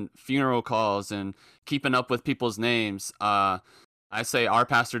 Taking funeral calls and keeping up with people's names. I say our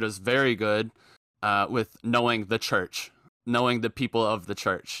pastor does very good with knowing the church, knowing the people of the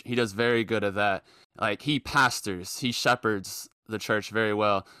church. He does very good at that. Like he pastors, he shepherds the church very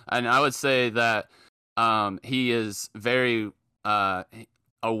well. And I would say that he is very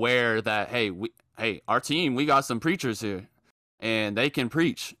aware that, hey, our team, we got some preachers here and they can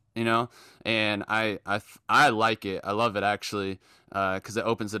preach, you know? And I like it. I love it actually, because it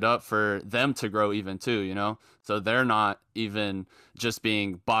opens it up for them to grow even too, you know? So they're not even just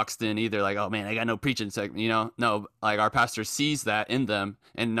being boxed in either, like, oh man, I got no preaching segment, you know? No, like our pastor sees that in them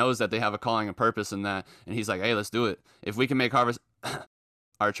and knows that they have a calling and purpose in that. And he's like, hey, let's do it. If we can make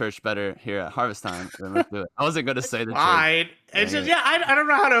our church better here at Harvest Time, then let's do it. I wasn't going to say the church. fine. It's Dang just, it. I don't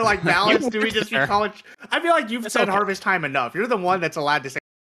know how to like balance. Do we just be college? I feel like you've It's said okay. Harvest Time enough. You're the one that's allowed to say.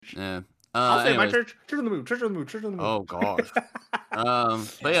 Yeah. I'll say my Anyways. church. Church on the move. Church on the move. Church on the move. Oh gosh.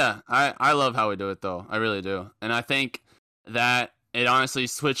 But yeah, I love how we do it though. I really do. And I think that it honestly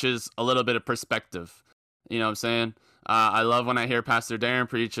switches a little bit of perspective. You know what I'm saying? I love when I hear Pastor Darren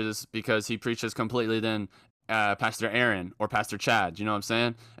preaches because he preaches completely than Pastor Aaron or Pastor Chad. You know what I'm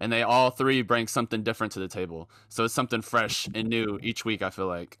saying? And they all three bring something different to the table. So it's something fresh and new each week, I feel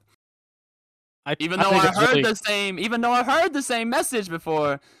like. Even though think I it's heard really- the same message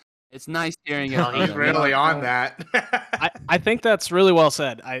before, it's nice hearing it. Oh, from he's them. really on that. I think that's really well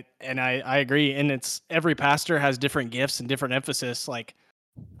said. I agree. And it's every pastor has different gifts and different emphasis. Like,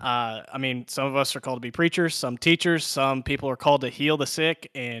 I mean, some of us are called to be preachers, some teachers, some people are called to heal the sick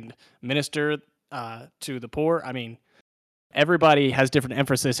and minister to the poor. I mean, everybody has different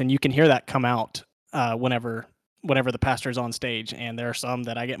emphasis, and you can hear that come out whenever the pastor's on stage. And there are some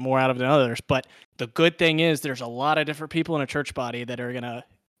that I get more out of than others. But the good thing is there's a lot of different people in a church body that are going to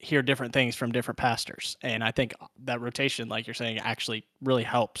hear different things from different pastors. And I think that rotation, like you're saying, actually really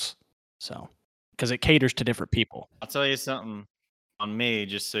helps. So, because it caters to different people. I'll tell you something on me,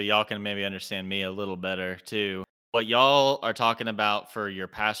 just so y'all can maybe understand me a little better too. What y'all are talking about for your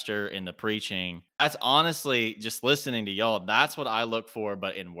pastor in the preaching, that's honestly just listening to y'all. That's what I look for,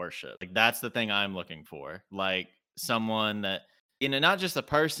 but in worship. Like that's the thing I'm looking for. Like someone that, you know, not just a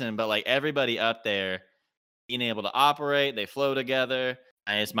person, but like everybody up there being able to operate, they flow together.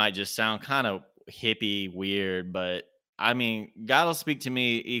 And this might just sound kind of hippie weird, but I mean, God will speak to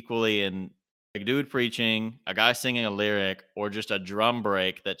me equally in a dude preaching, a guy singing a lyric, or just a drum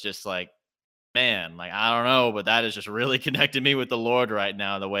break that just like, man, like I don't know, but that has just really connected me with the Lord right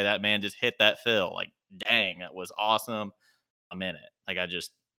now. The way that man just hit that fill, like, dang, that was awesome. I'm in it. Like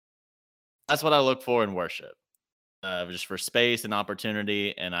that's what I look for in worship, just for space and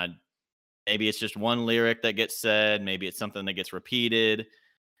opportunity. And maybe it's just one lyric that gets said, maybe it's something that gets repeated.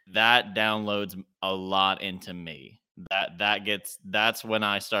 that downloads a lot into me. That's when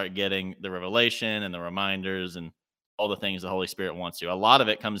I start getting the revelation and the reminders and all the things the Holy Spirit wants to. A lot of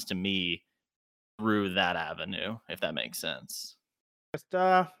it comes to me through that avenue, if that makes sense. Just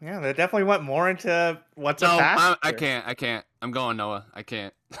yeah, they definitely went more into what's a No, pastor. I can't. I'm going Noah. I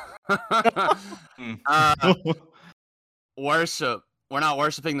can't. Worship. We're not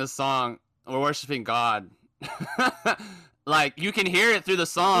worshiping the song. We're worshiping God. Like, you can hear it through the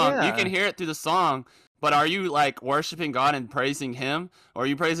song. You can Yeah. hear it through the song. But are you like worshiping God and praising Him, or are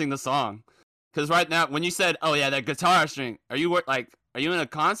you praising the song? Because right now, when you said, "Oh yeah, that guitar string," are you in a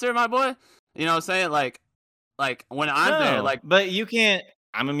concert, my boy? You know what I'm saying? Like when I'm there, No, like, but you can't.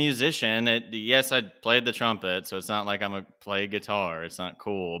 I'm a musician. Yes, I played the trumpet, so it's not like I'm a play guitar. It's not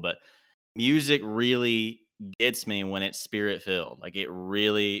cool, but music really gets me when it's spirit filled. Like, it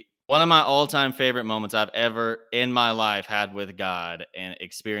really, one of my all time favorite moments I've ever in my life had with God and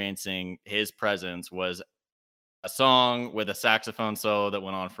experiencing His presence was a song with a saxophone solo that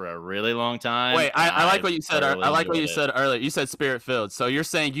went on for a really long time. wait, And I like what you said. thoroughly I like what you enjoyed it. said earlier. You said spirit filled. So you're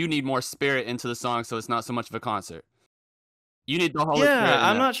saying you need more spirit into the song, so it's not so much of a concert. You need the Holy Spirit. Yeah, in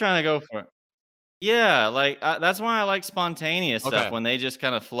I'm there. not trying to go for it. Yeah, like that's why I like spontaneous Okay. stuff when they just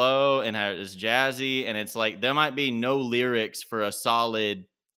kind of flow and it's jazzy and it's like there might be no lyrics for a solid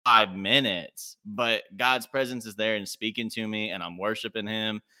 5 minutes, but God's presence is there and speaking to me and I'm worshiping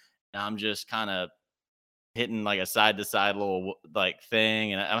Him and I'm just kind of hitting like a side to side little like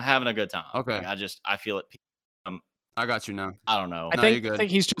thing and I'm having a good time. Okay. Like, I feel it. I got you now. I don't know. I No, think you're I good.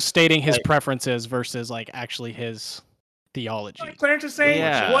 think he's just stating his Like- preferences versus like actually his theology. Like Clarence is saying,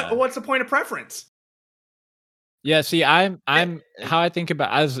 Yeah. what's the point of preference? Yeah, see, I'm how I think about.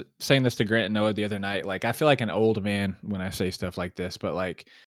 I was saying this to Grant and Noah the other night. Like, I feel like an old man when I say stuff like this, but like,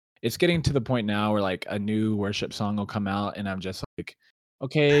 it's getting to the point now where like a new worship song will come out, and I'm just like,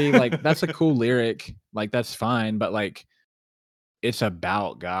 okay, like that's a cool lyric, like that's fine, but like, it's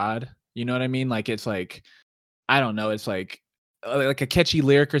about God. You know what I mean? Like, it's like, I don't know, it's like a catchy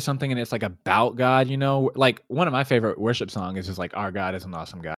lyric or something, and it's like about God. You know, like one of my favorite worship songs is just like, "Our God is an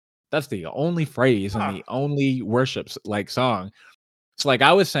awesome God." That's the only phrase and the only worships like song. So like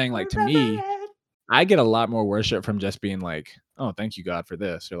I was saying, like to me, I get a lot more worship from just being like, oh, thank you God for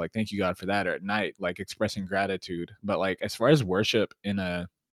this, or like thank you God for that, or at night, like expressing gratitude. But like as far as worship in a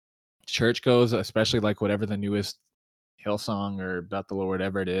church goes, especially like whatever the newest Hillsong or Bethel or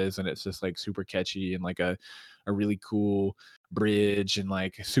whatever it is, and it's just like super catchy and like a really cool bridge and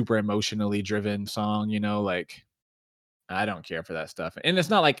like super emotionally driven song, you know, like I don't care for that stuff. And it's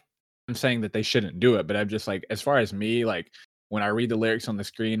not like I'm saying that they shouldn't do it, but I'm just like, as far as me, like when I read the lyrics on the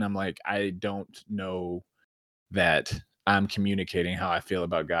screen, I'm like, I don't know that I'm communicating how I feel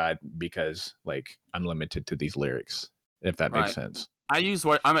about God because like I'm limited to these lyrics, if that makes sense.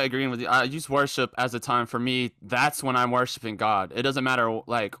 I'm agreeing with you. I use worship as a time for me. That's when I'm worshiping God. It doesn't matter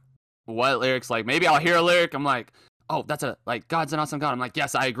like what lyrics. Like maybe I'll hear a lyric. I'm like, oh, that's God's an awesome God. I'm like,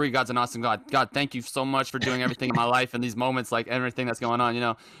 yes, I agree. God's an awesome God. God, thank you so much for doing everything in my life and these moments, like everything that's going on. You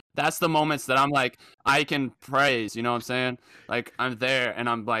know, that's the moments that I'm like, I can praise. You know what I'm saying? Like I'm there and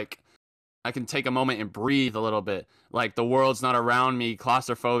I'm like, I can take a moment and breathe a little bit. Like the world's not around me,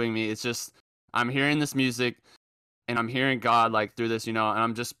 claustrophobing me. It's just I'm hearing this music. And I'm hearing God like through this, you know, and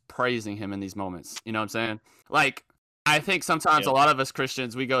I'm just praising Him in these moments. You know what I'm saying? Like, I think sometimes a lot of us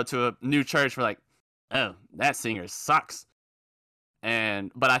Christians, we go to a new church, we're like, oh, that singer sucks.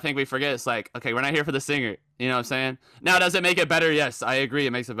 But I think we forget it's like, okay, we're not here for the singer. You know what I'm saying? Now, does it make it better? Yes, I agree.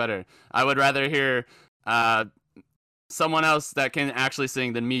 It makes it better. I would rather hear someone else that can actually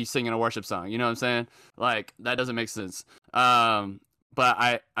sing than me singing a worship song. You know what I'm saying? Like, that doesn't make sense. But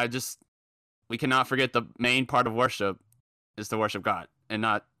I just, we cannot forget the main part of worship is to worship God and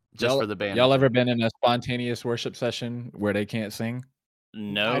not just for the band. Y'all ever been in a spontaneous worship session where they can't sing?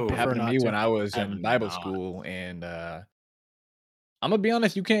 No. It happened to me when I was in Bible school, and I'm gonna be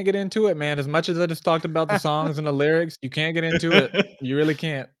honest, you can't get into it, man. As much as I just talked about the songs and the lyrics, you can't get into it. You really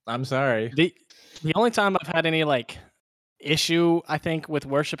can't. I'm sorry. The only time I've had any like issue, I think, with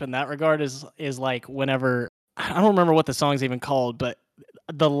worship in that regard is like whenever, I don't remember what the song's even called, but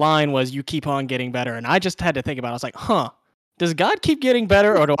the line was "You keep on getting better," and I just had to think about it. I was like, huh, does God keep getting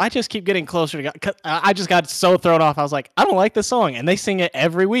better, or do I just keep getting closer to God? 'Cause I just got so thrown off. I was like, I don't like this song, and they sing it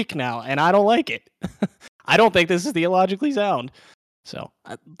every week now, and I don't like it. I don't think this is theologically sound. So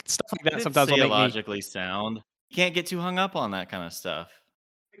stuff like that It's sometimes will make me. theologically sound. You can't get too hung up on that kind of stuff.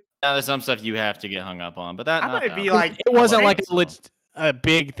 Now, there's some stuff you have to get hung up on, but that I not might that be one. like, It wasn't okay, like so. a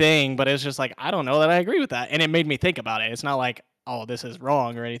big thing, but it's just like, I don't know that I agree with that, and it made me think about it. It's not like, oh, this is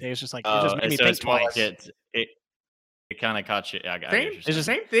wrong or anything. It's just like, it just made me so think it's more twice. like It kind of caught you. I get what Same, you're it's the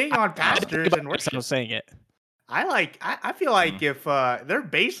saying. same thing on pastors and I worship. was saying it. I feel like if they're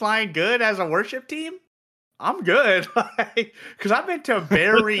baseline good as a worship team, I'm good. Because I've been to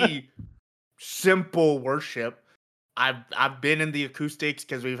very simple worship. I've been in the acoustics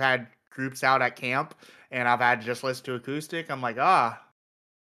because we've had groups out at camp, and I've had to just listen to acoustic. I'm like,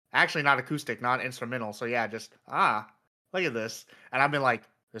 actually not acoustic, not instrumental. So yeah, just look at this. And I've been like,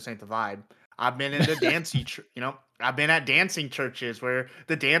 this ain't the vibe. I've been in the dancing, I've been at dancing churches where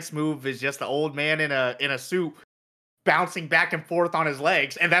the dance move is just the old man in a suit bouncing back and forth on his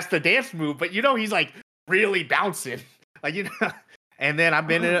legs, and that's the dance move. But he's like really bouncing, like And then I've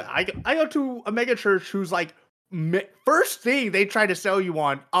been I go to a mega church who's like first thing they try to sell you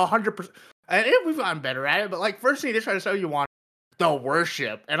on 100%, and we've gotten better at it. But like first thing they try to sell you on the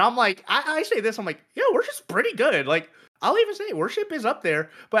worship, and I'm like, I say this, I'm like, yeah, worship's pretty good. Like I'll even say worship is up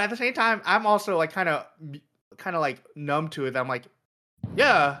there, but at the same time, I'm also like kind of like numb to it. I'm like,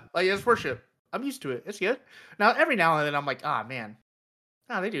 yeah, like it's worship. I'm used to it. It's good. Now every now and then I'm like, man,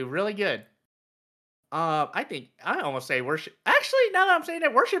 they do really good. I think I almost say worship. Actually, now that I'm saying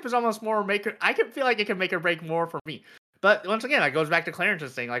it, worship is almost more I can feel like it can make or break more for me. But once again, that goes back to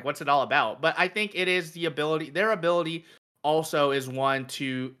Clarence's thing, like what's it all about? But I think it is the ability. Their ability also is one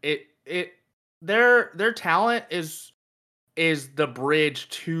to their talent is the bridge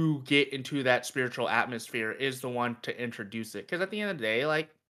to get into that spiritual atmosphere, is the one to introduce it. Because at the end of the day, like,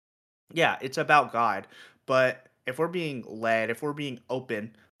 yeah, it's about God. But if we're being led, if we're being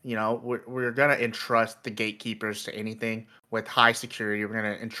open, we're going to entrust the gatekeepers to anything with high security. We're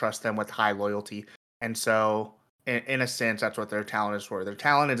going to entrust them with high loyalty. And so, in a sense, that's what their talent is for. Their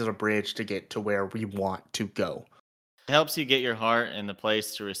talent is a bridge to get to where we want to go. It helps you get your heart in the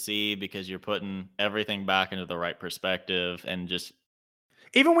place to receive because you're putting everything back into the right perspective and just.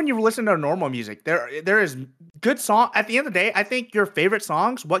 Even when you listen to normal music, there is good song. At the end of the day, I think your favorite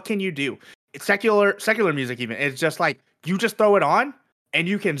songs, what can you do? It's secular music even. It's just like you just throw it on and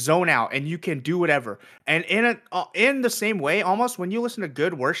you can zone out and you can do whatever. And in the same way, almost when you listen to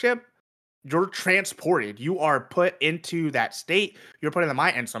good worship, you're transported. You are put into that state. You're put in the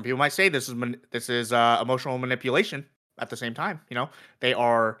mind. And some people might say this is emotional manipulation. At the same time, they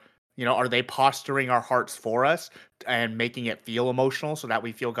are. Are they posturing our hearts for us and making it feel emotional so that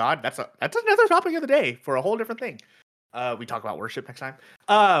we feel God? That's another topic of the day for a whole different thing. We talk about worship next time.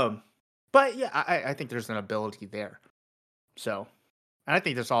 But yeah, I think there's an ability there. So, and I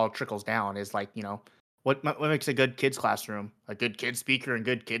think this all trickles down is like, what makes a good kids classroom? A good kids speaker and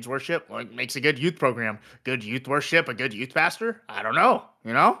good kids worship? What makes a good youth program? Good youth worship? A good youth pastor? I don't know.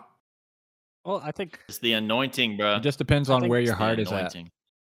 Well, I think it's the anointing, bro. It just depends on where your heart is at.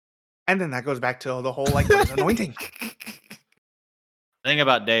 And then that goes back to the whole, like, what is anointing? I think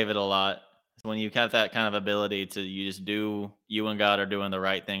about David a lot. When you have that kind of ability to, you just do, you and God are doing the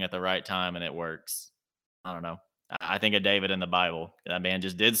right thing at the right time and it works. I don't know. I think of David in the Bible. That man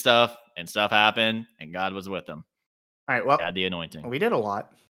just did stuff and stuff happened and God was with him. All right, well, had the anointing. We did a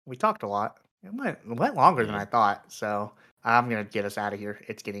lot. We talked a lot. It went longer than I thought. So I'm going to get us out of here.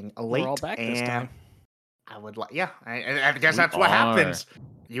 It's getting late. We're all back this time. I would like, I guess that's what happens.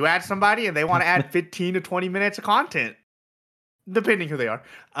 You add somebody and they want to add 15 to 20 minutes of content, depending who they are.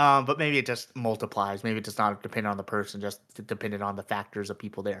 But maybe it just multiplies. Maybe it does not depend on the person, just dependent on the factors of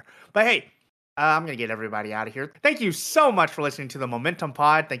people there. But hey, I'm going to get everybody out of here. Thank you so much for listening to the Momentum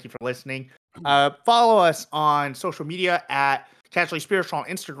Pod. Thank you for listening. Follow us on social media at Casually Spiritual on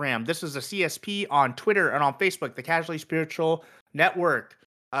Instagram. This is the CSP on Twitter and on Facebook, the Casually Spiritual Network.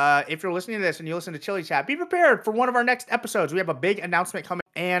 If you're listening to this and you listen to Chili Chat, be prepared for one of our next episodes. We have a big announcement coming.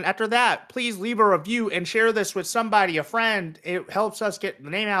 And after that, please leave a review and share this with somebody, a friend. It helps us get the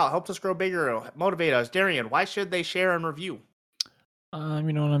name out, helps us grow bigger, motivate us. Darian, why should they share and review? You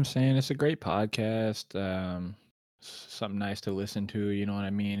know what I'm saying? It's a great podcast. Something nice to listen to. You know what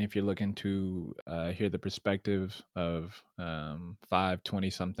I mean? If you're looking to hear the perspective of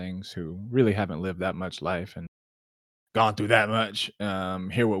 20-somethings who really haven't lived that much life and gone through that much,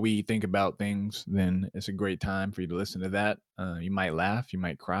 hear what we think about things, then it's a great time for you to listen to that. You might laugh, you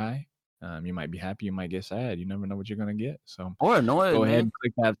might cry, you might be happy, you might get sad. You never know what you're gonna get. So or annoyed, go ahead man. and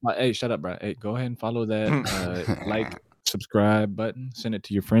click that. Hey, shut up, bro. Hey, go ahead and follow that like, subscribe button. Send it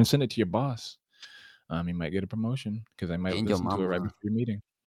to your friends. Send it to your boss. You might get a promotion because I might listen to it right before your meeting.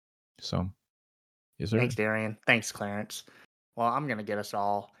 So, yes, sir. Thanks, Darian. Thanks, Clarence. Well, I'm gonna get us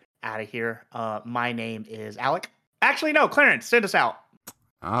all out of here. My name is Alec. Actually, no, Clarence, send us out.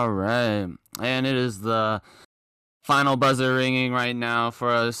 All right. And it is the final buzzer ringing right now for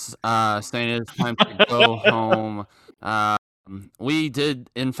us, saying it's time to go home. We did,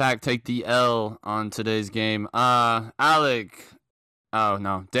 in fact, take the L on today's game. Alec. Oh,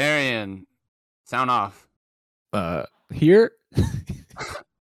 no. Darian. Sound off. Here.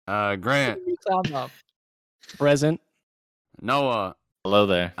 Grant. Sound off. Present. Noah. Hello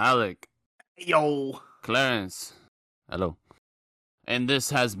there. Alec. Yo. Clarence. Hello. And this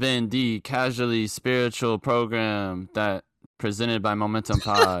has been the Casually Spiritual program that presented by Momentum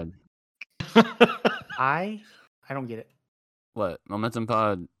Pod. I don't get it. What? Momentum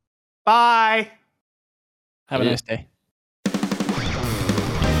Pod. Bye. Have a Yeah. nice day.